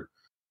straightforward.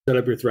 Set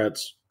up your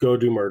threats, go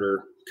do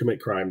murder, commit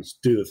crimes,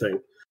 do the thing.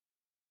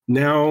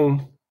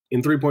 Now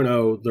in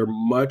 3.0, they're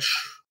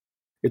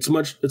it's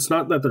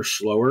not that they're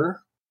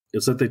slower,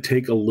 it's that they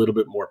take a little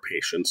bit more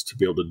patience to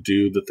be able to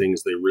do the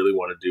things they really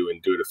want to do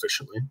and do it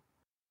efficiently.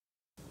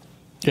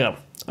 Yeah,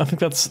 I think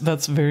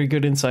that's very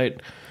good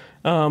insight.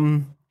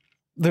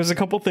 There's a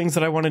couple things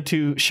that I wanted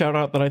to shout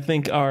out that I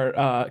think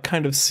are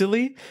kind of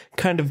silly,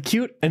 kind of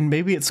cute, and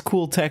maybe it's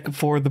cool tech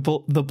for the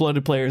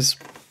Blooded players.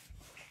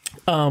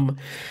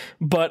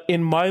 But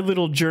in my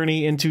little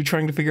journey into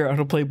trying to figure out how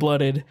to play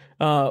Blooded,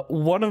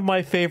 one of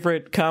my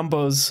favorite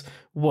combos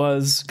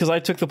was, because I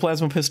took the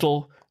plasma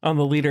pistol on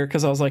the leader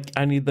because I was like,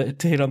 I need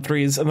to hit on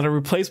threes, and then I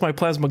replaced my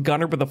plasma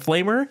gunner with a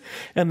flamer,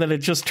 and then it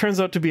just turns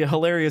out to be a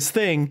hilarious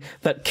thing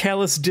that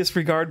callous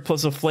disregard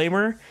plus a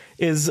flamer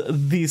is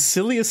the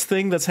silliest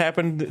thing that's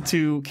happened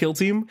to Kill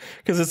Team,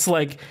 because it's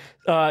like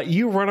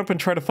you run up and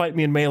try to fight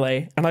me in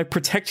melee, and I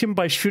protect him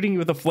by shooting you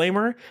with a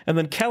flamer, and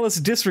then callous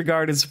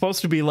disregard is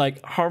supposed to be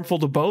like harmful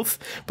to both,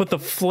 but the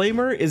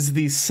flamer is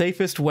the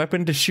safest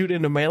weapon to shoot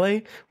into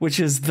melee, which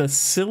is the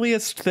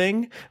silliest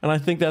thing, and I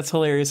think that's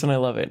hilarious and I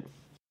love it.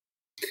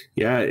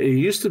 Yeah, it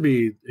used to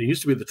be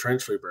the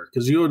trench sweeper,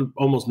 because you would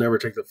almost never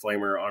take the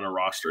flamer on a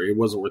roster. It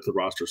wasn't worth the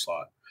roster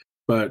slot.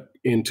 But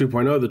in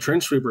 2.0, the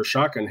trench sweeper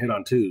shotgun hit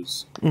on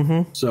twos.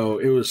 Mm-hmm. So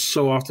it was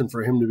so often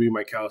for him to be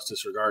my callous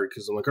disregard,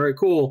 because I'm like, all right,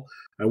 cool.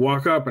 I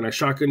walk up and I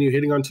shotgun you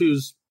hitting on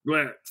twos.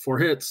 Bleh, 4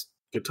 hits.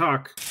 Good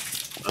talk.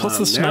 Plus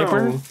the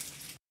sniper.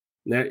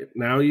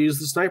 Now you use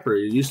the sniper.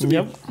 It used to be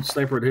the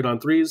sniper would hit on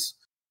threes.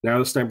 Now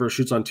the sniper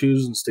shoots on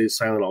twos and stays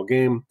silent all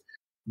game.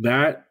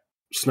 That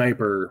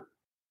sniper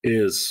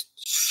is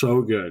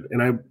so good,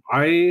 and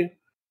I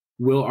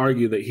will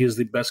argue that he is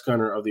the best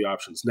gunner of the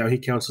options. Now he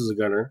counts as a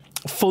gunner.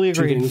 Fully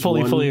agreed.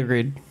 Fully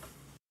agreed.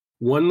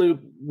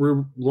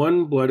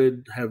 One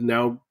Blooded have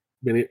now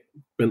been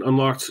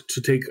unlocked to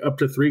take up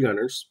to 3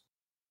 gunners.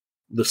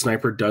 The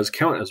sniper does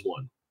count as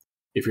one.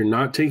 If you're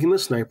not taking the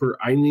sniper,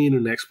 I need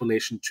an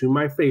explanation to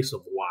my face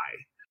of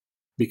why.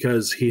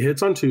 Because he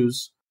hits on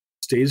twos,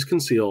 stays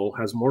conceal,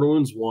 has Mortal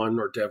Wounds 1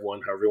 or Dev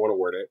 1, however you want to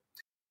word it.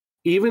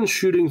 Even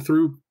shooting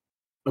through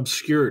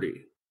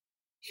obscurity,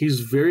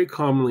 he's very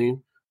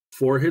commonly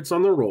 4 hits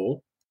on the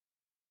roll,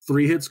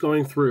 3 hits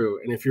going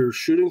through, and if you're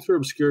shooting through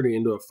obscurity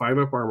into a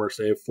 5-up armor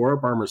save,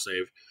 4-up armor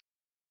save,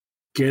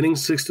 getting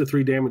 6 to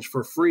 3 damage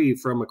for free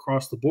from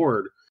across the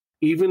board,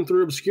 even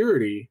through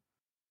obscurity,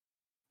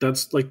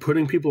 that's like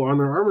putting people on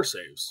their armor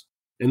saves.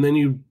 And then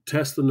you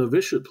test the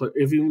novitiate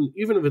even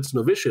if it's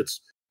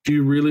novitiates, do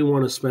you really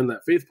want to spend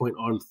that faith point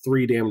on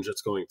 3 damage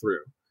that's going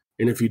through?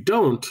 And if you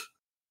don't,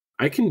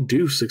 I can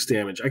do 6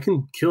 damage. I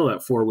can kill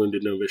that 4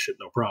 wounded novitiate,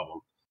 no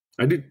problem.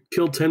 I did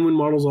kill 10 wound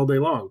models all day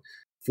long.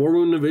 4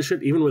 wound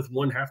novitiate, even with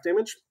 1 half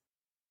damage,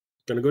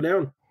 gonna go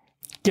down.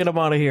 Get him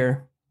out of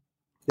here.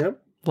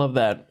 Yep. Love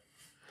that.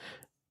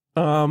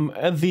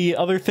 And the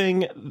other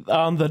thing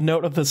on the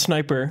note of the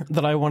sniper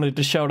that I wanted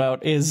to shout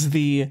out is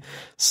the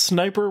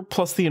sniper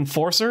plus the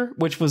enforcer,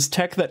 which was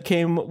tech that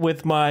came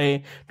with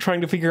my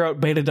trying to figure out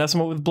beta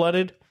decimal with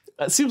Blooded.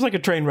 It seems like a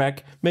train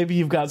wreck. Maybe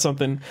you've got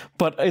something,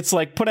 but it's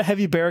like put a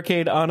heavy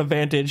barricade on a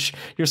vantage.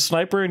 Your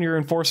sniper and your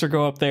enforcer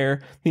go up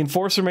there. The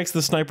enforcer makes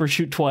the sniper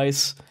shoot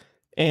twice,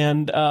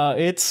 and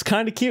it's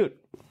kind of cute.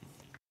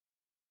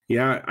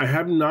 Yeah, I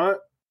have not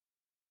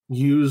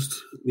used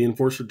the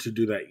enforcer to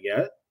do that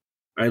yet.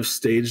 I've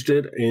staged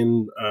it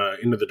in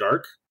Into the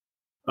Dark,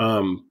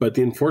 but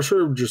the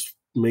enforcer just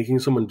making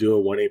someone do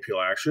a 1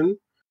 APL action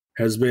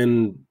has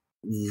been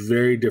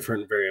very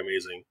different, very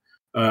amazing.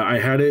 I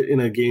had it in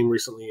a game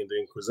recently in the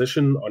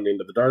Inquisition on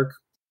Into the Dark.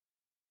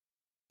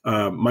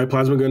 My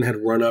plasma gun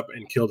had run up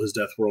and killed his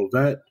Death World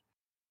vet,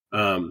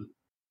 and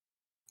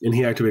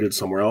he activated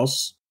somewhere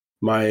else.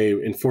 My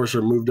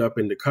enforcer moved up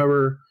into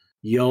cover,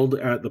 yelled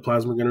at the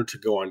plasma gunner to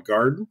go on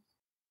guard,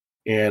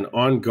 and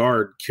on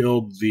guard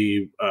killed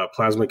the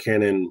plasma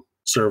cannon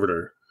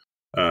servitor.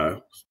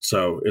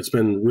 So it's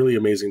been really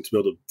amazing to be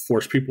able to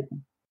force people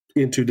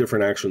into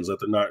different actions that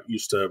they're not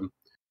used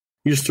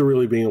to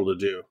really being able to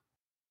do.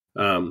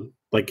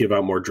 Like give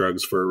out more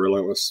drugs for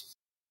Relentless.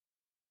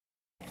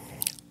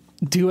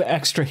 do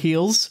extra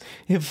heals.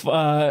 If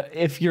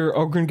your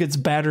Ogryn gets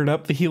battered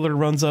up, the healer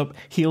runs up,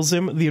 heals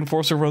him. The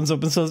enforcer runs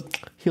up and says,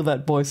 "Heal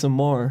that boy some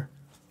more."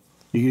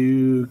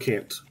 You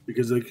can't,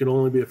 because they can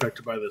only be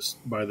affected by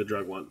the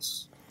drug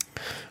once.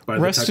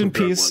 Rest in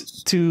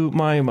peace to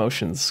my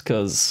emotions,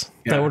 because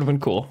that would have been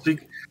cool.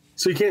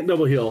 So you can't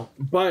double heal.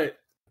 But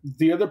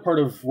the other part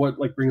of what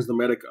like brings the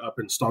medic up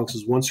in stonks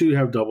is once you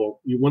have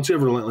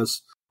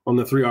relentless on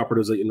the 3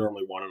 operatives that you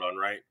normally want it on,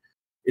 right?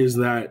 Is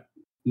that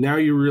now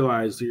you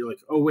realize that you're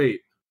like, oh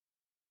wait,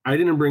 I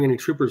didn't bring any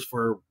troopers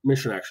for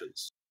mission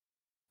actions.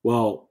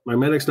 Well, my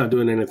medic's not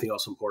doing anything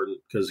else important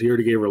because he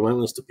already gave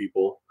relentless to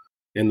people,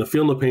 and the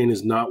feel no pain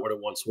is not what it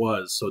once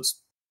was, so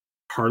it's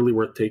hardly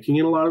worth taking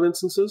in a lot of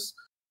instances.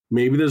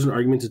 Maybe there's an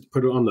argument to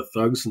put it on the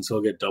thugs since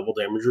he'll get double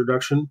damage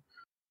reduction,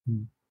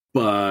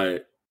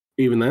 but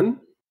even then,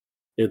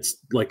 it's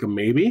like a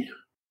maybe.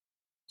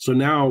 So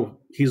now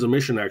he's a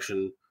mission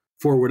action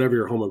for whatever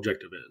your home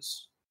objective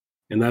is,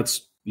 and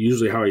that's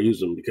usually how I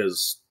use him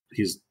because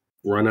he's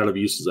run out of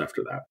uses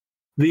after that.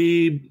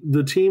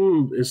 The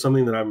team is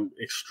something that I'm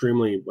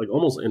extremely, like,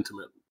 almost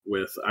intimate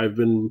with. I've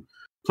been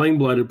playing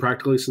Blooded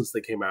practically since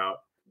they came out.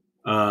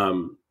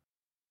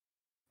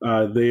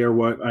 They are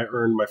what I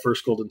earned my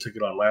first golden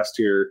ticket on last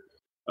year.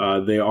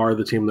 They are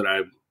the team that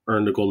I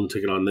earned a golden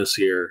ticket on this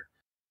year.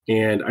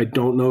 And I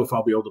don't know if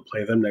I'll be able to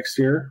play them next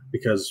year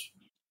because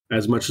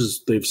as much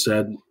as they've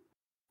said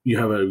you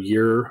have a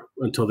year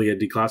until they get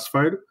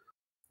declassified,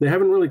 they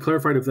haven't really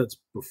clarified if that's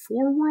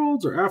before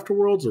Worlds or after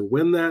Worlds or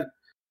when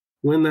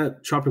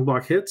that chopping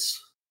block hits.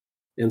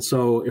 And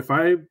so if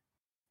I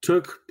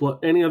took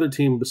any other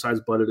team besides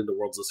Blooded into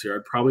Worlds this year,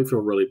 I'd probably feel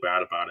really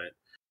bad about it,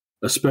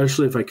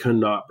 especially if I could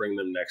not bring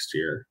them next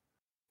year.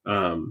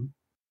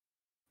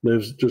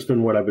 There's just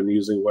been what I've been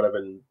using, what I've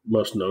been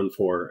most known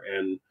for,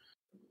 and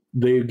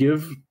they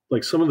give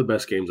like some of the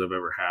best games I've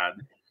ever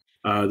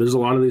had. There's a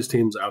lot of these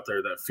teams out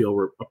there that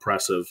feel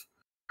oppressive.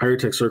 Higher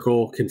Tech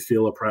Circle can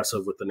feel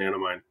oppressive with the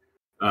Nanomine.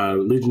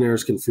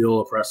 Legionnaires can feel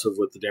oppressive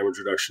with the damage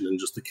reduction and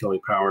just the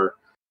killing power.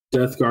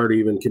 Death Guard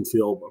even can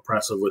feel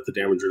oppressive with the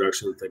damage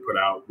reduction that they put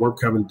out.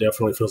 Warp Coven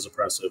definitely feels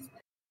oppressive.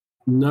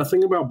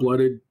 Nothing about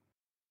Blooded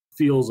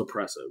feels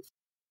oppressive.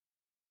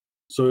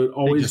 So it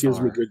always gives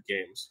me good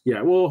games.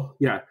 Yeah, well,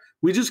 yeah.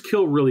 We just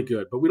kill really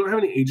good, but we don't have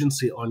any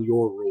agency on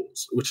your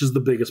rules, which is the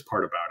biggest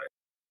part about it,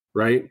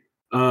 right?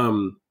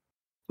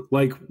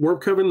 Like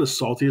Warp Coven, the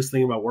saltiest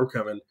thing about Warp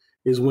Coven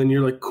is when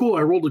you're like, cool,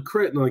 I rolled a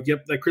crit, and I'm like,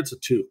 yep, that crit's a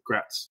 2.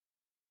 Grats.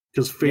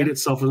 Because Fate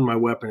itself as my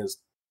weapon is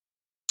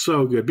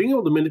so good. Being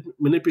able to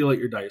manipulate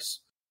your dice,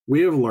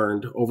 we have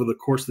learned over the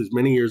course of these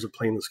many years of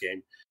playing this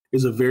game,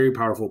 is a very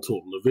powerful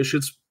tool.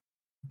 Novitiates,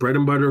 bread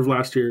and butter of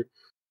last year,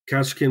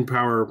 Casterkin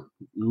power,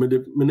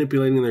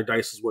 manipulating their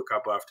dice is what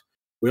got buffed.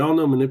 We all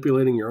know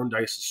manipulating your own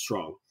dice is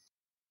strong.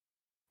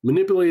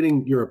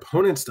 Manipulating your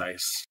opponent's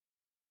dice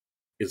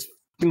is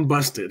fucking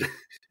busted.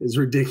 It's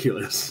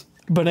ridiculous.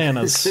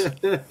 Bananas.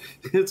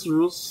 It's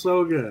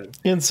so good.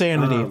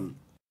 Insanity.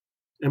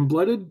 And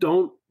Blooded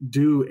don't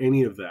do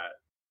any of that.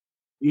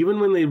 Even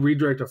when they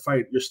redirect a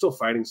fight, you're still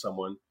fighting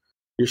someone.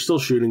 You're still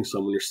shooting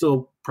someone. You're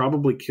still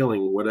probably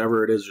killing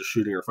whatever it is you're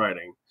shooting or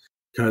fighting.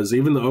 Because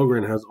even the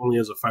Ogryn only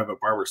has a 5-up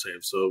armor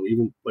save. So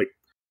even like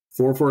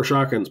 4/4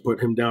 shotguns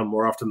put him down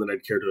more often than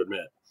I'd care to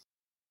admit.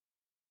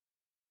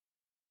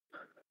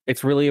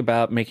 It's really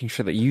about making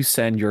sure that you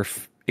send your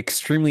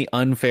extremely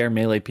unfair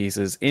melee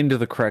pieces into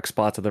the correct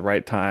spots at the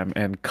right time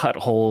and cut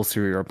holes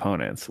through your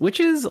opponents, which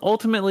is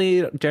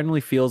ultimately generally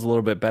feels a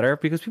little bit better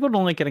because people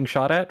don't like getting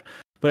shot at,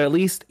 but at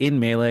least in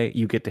melee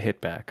you get to hit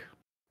back.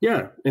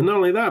 Yeah, and not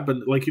only that,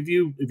 but like if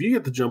you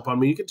get the jump on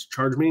me, you get to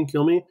charge me and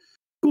kill me.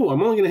 Cool,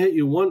 I'm only going to hit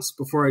you once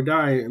before I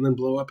die and then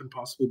blow up and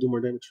possibly do more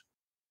damage.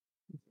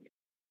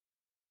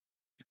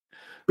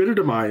 Bitter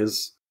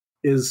Demise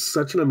is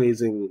such an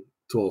amazing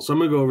tool. So I'm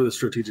going to go over the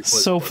strategic.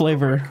 So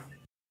flavor.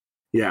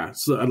 Yeah,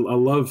 so I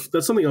love,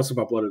 that's something else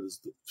about Blooded is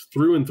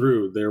through and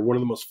through, they're one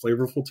of the most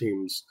flavorful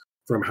teams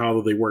from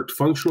how they worked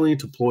functionally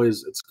to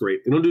ploys. It's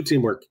great. They don't do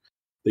teamwork.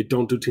 They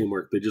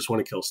just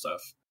want to kill stuff.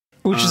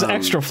 Which is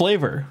extra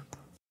flavor.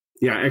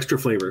 Yeah, extra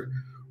flavor.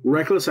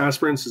 Reckless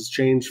Aspirants has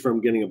changed from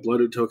getting a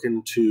Blooded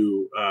token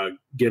to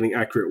getting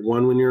accurate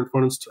 1 when your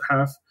opponent's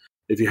half.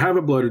 If you have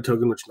a Blooded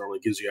token, which normally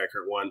gives you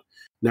accurate 1,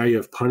 now you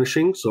have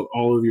Punishing, so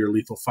all of your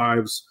lethal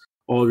 5s,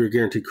 all of your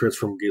guaranteed crits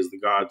from Gaze of the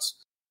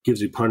Gods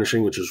gives you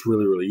Punishing, which is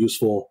really, really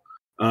useful.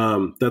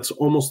 That's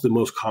almost the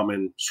most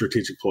common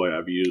strategic ploy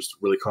I've used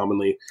really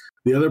commonly.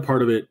 The other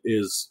part of it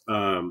is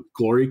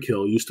Glory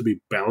Kill used to be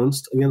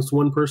balanced against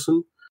one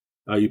person.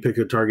 You pick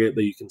a target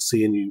that you can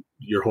see and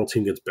your whole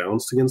team gets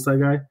balanced against that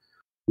guy.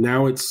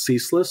 Now it's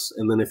Ceaseless,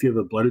 and then if you have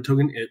a Blooded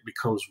token, it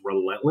becomes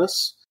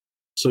Relentless.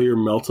 So your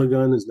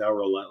Melta-Gun is now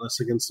Relentless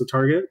against the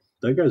target.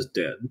 That guy's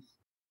dead.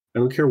 I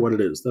don't care what it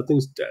is. That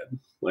thing's dead.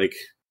 Like,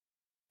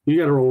 you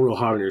got to roll real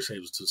hot on your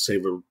saves to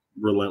save a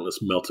Relentless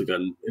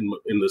Melta-Gun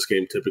in this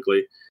game,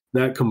 typically.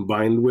 That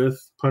combined with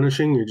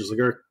Punishing, you're just like,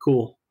 all right,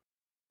 cool.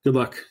 Good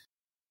luck.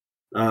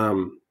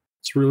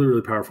 It's really,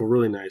 really powerful,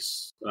 really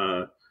nice.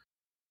 The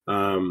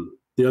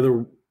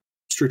other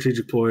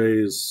strategic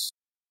ploys.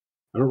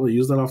 I don't really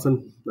use that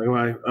often. Not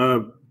gonna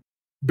lie.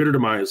 Bitter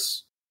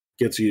Demise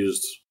gets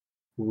used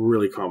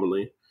really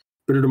commonly.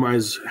 Bitter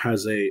Demise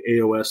has a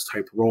AOS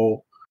type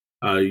roll.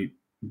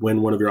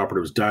 When one of your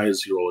operatives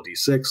dies, you roll a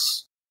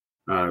d6.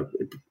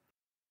 It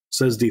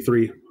says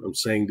d3. I'm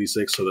saying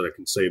d6 so that I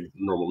can say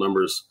normal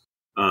numbers.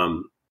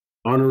 On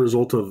a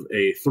result of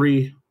a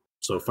 3,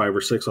 so 5 or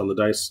 6 on the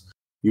dice,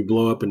 you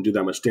blow up and do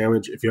that much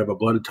damage. If you have a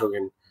blooded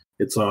token,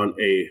 it's on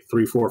a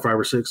 3, 4, 5,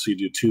 or 6, so you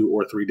do 2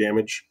 or 3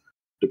 damage,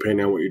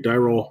 depending on what you die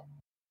roll,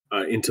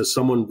 into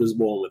someone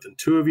visible and within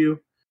 2 of you.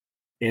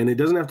 And it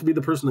doesn't have to be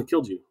the person that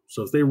killed you.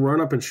 So if they run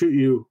up and shoot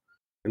you,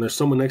 and there's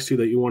someone next to you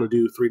that you want to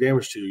do 3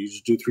 damage to, you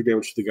just do 3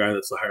 damage to the guy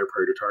that's the higher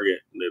priority target,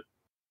 and it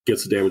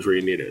gets the damage where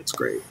you need it. It's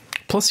great.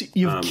 Plus,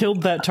 you've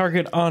killed that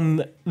target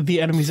on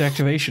the enemy's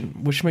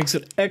activation, which makes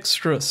it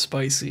extra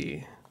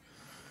spicy.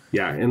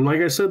 Yeah, and like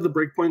I said, the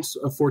breakpoints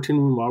of 14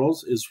 wound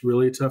models is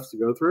really tough to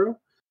go through.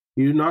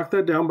 You knock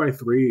that down by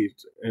 3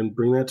 and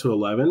bring that to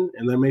 11,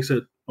 and that makes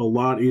it a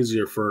lot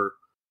easier for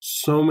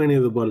so many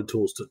of the blooded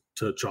tools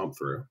to chomp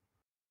through.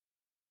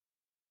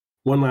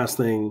 One last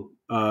thing,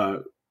 I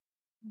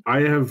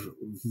have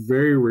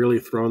very rarely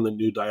thrown the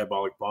new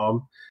Diabolic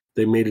Bomb.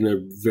 They made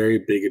a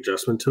very big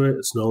adjustment to it.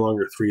 It's no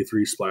longer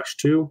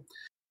 3/3/2.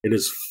 It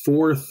is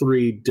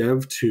 4/3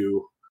 Dev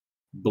 2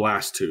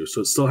 Blast 2. So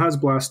it still has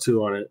Blast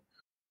 2 on it,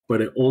 but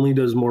it only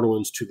does mortal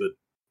wounds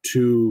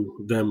to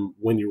them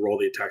when you roll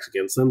the attacks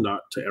against them,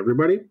 not to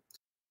everybody.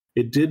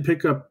 It did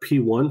pick up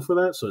P1 for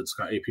that, so it's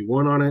got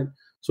AP1 on it.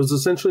 So it's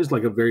essentially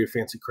like a very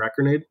fancy crack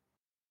grenade.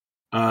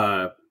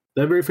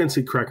 That very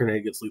fancy crack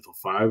grenade gets lethal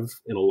 5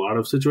 in a lot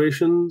of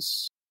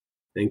situations.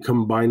 And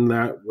combine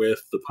that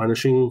with the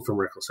punishing from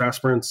Reckless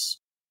Aspirants,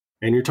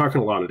 and you're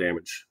talking a lot of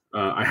damage.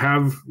 I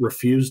have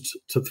refused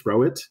to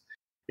throw it,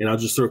 and I'll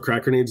just throw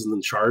crack grenades and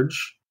then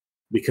charge,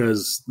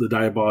 because the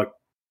Diabolic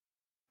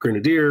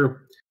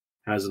Grenadier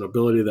has an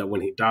ability that when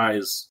he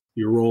dies,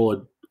 you roll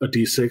a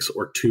d6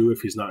 or 2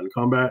 if he's not in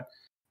combat,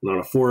 and on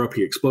a 4-up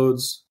he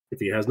explodes. If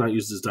he has not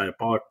used his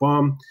Diabolic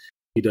Bomb,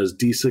 he does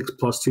d6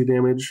 plus 2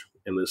 damage,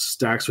 and this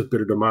stacks with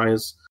Bitter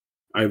Demise.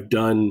 I've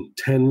done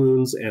 10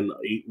 wounds and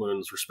 8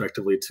 wounds,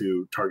 respectively,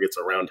 to targets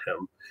around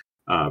him,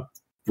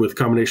 with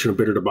combination of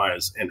Bitter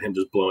Demise and him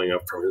just blowing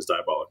up from his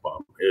Diabolic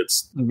Bomb.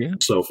 It's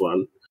so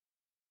fun.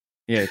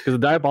 Yeah, because the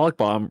Diabolic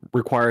Bomb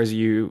requires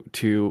you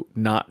to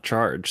not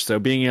charge. So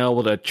being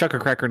able to chuck a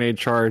crack grenade,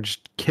 charge,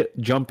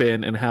 jump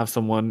in, and have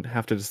someone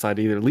have to decide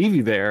to either leave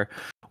you there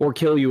or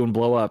kill you and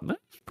blow up,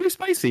 pretty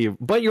spicy.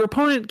 But your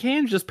opponent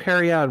can just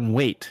parry out and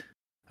wait,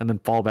 and then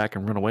fall back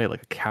and run away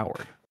like a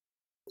coward.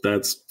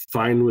 That's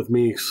fine with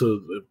me. So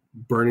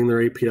burning their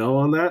APL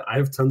on that, I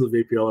have tons of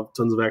APL, I have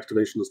tons of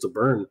activations to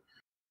burn.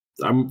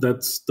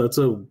 That's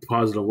a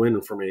positive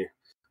win for me.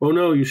 Oh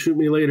no, you shoot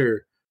me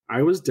later.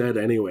 I was dead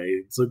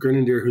anyway. It's a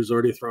Grenadier who's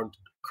already thrown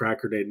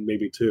crack grenade and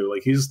maybe 2.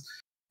 Like his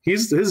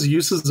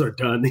uses are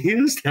done. He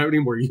doesn't have any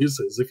more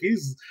uses. If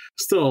he's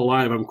still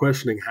alive, I'm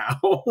questioning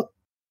how.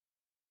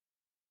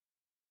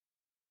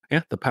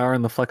 Yeah, the power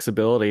and the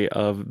flexibility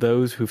of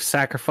those who've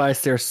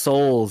sacrificed their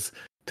souls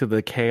to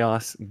the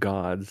chaos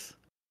gods.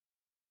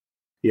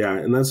 Yeah,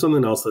 and that's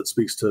something else that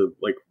speaks to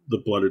like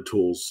the blooded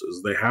tools,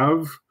 is they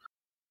have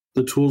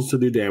the tools to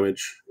do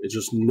damage. It's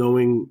just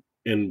knowing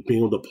and being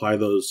able to apply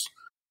those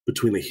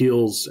between the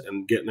heals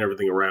and getting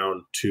everything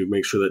around to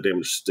make sure that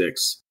damage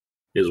sticks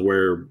is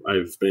where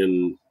I've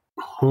been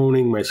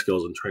honing my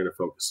skills and trying to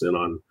focus in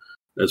on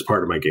as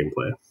part of my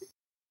gameplay.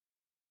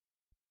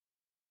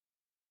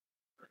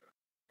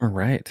 All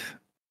right.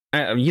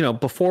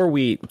 Before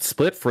we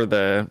split for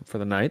the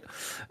night,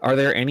 are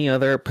there any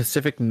other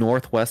Pacific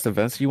Northwest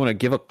events you want to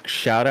give a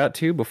shout out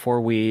to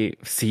before we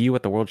see you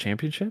at the World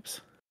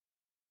Championships?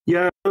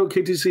 Yeah,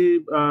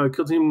 KTC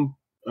Kill Team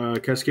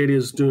Cascadia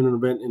is doing an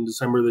event in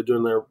December. They're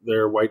doing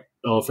their White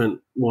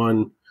Elephant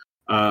one.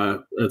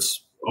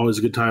 It's always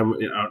a good time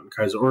out in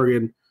Kaiser,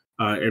 Oregon.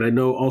 And I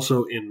know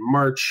also in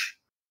March,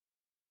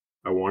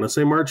 I want to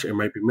say March, it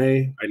might be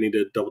May. I need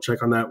to double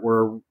check on that.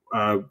 We're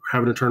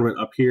having a tournament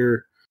up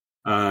here.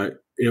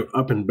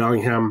 Up in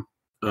Bellingham,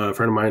 a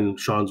friend of mine,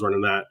 Sean's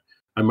running that.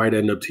 I might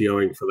end up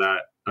TOing for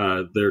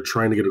that. They're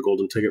trying to get a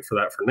golden ticket for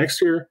that for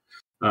next year,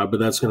 but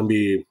that's going to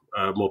be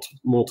a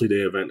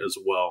multi-day event as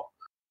well.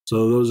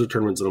 So those are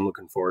tournaments that I'm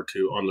looking forward to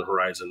on the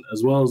horizon,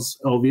 as well as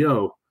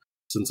LVO,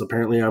 since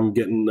apparently I'm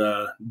getting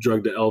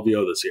drugged to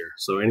LVO this year.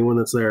 So anyone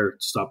that's there,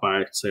 stop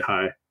by, say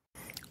hi.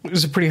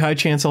 There's a pretty high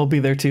chance I'll be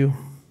there too.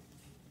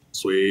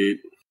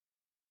 Sweet.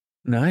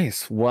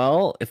 Nice.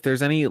 Well, if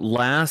there's any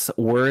last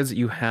words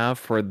you have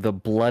for the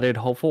blooded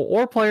hopeful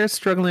or players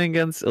struggling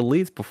against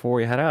elites before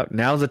we head out,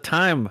 now's the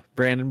time,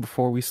 Brandon,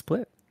 before we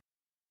split.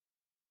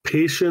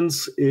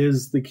 Patience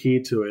is the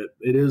key to it.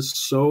 It is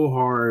so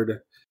hard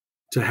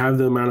to have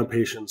the amount of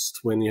patience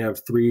when you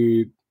have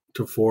 3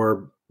 to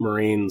 4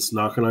 Marines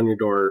knocking on your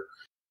door,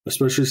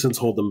 especially since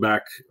Hold Them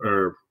Back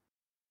or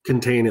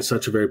Contain is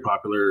such a very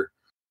popular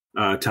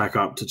tac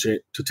op to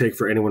take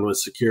for anyone with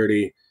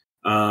security.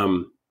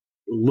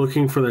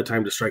 Looking for that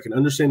time to strike and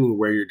understanding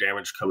where your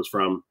damage comes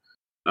from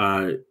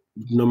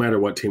no matter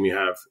what team you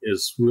have,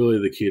 is really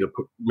the key to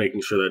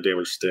making sure that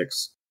damage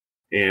sticks.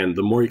 And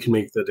the more you can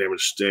make the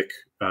damage stick,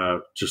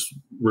 just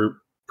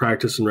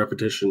practice and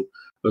repetition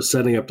of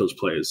setting up those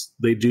plays.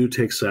 They do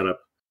take setup,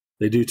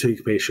 they do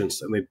take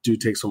patience, and they do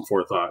take some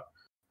forethought.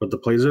 But the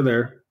plays are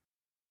there.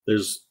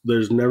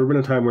 There's never been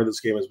a time where this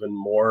game has been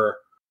more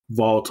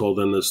volatile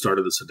than the start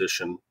of this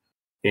edition.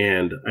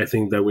 And I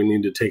think that we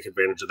need to take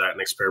advantage of that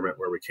and experiment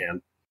where we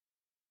can.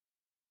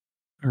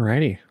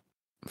 Alrighty.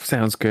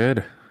 Sounds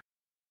good.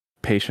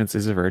 Patience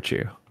is a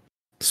virtue.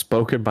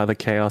 Spoken by the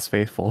Chaos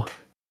Faithful.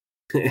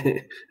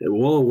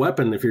 Well, a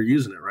weapon if you're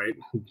using it right.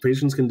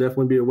 Patience can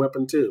definitely be a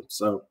weapon too.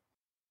 So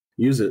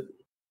use it.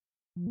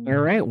 All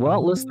right.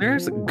 Well,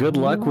 listeners, good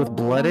luck with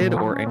Blooded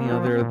or any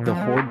other the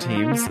Horde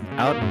teams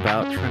out and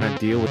about trying to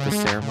deal with the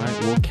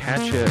Ceramite. We'll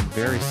catch you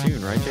very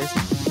soon, right,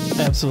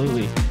 Jason?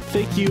 Absolutely.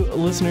 Thank you,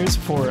 listeners,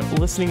 for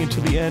listening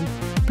until the end.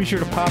 Be sure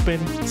to pop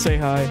in, say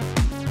hi.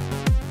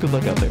 Good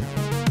luck out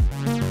there.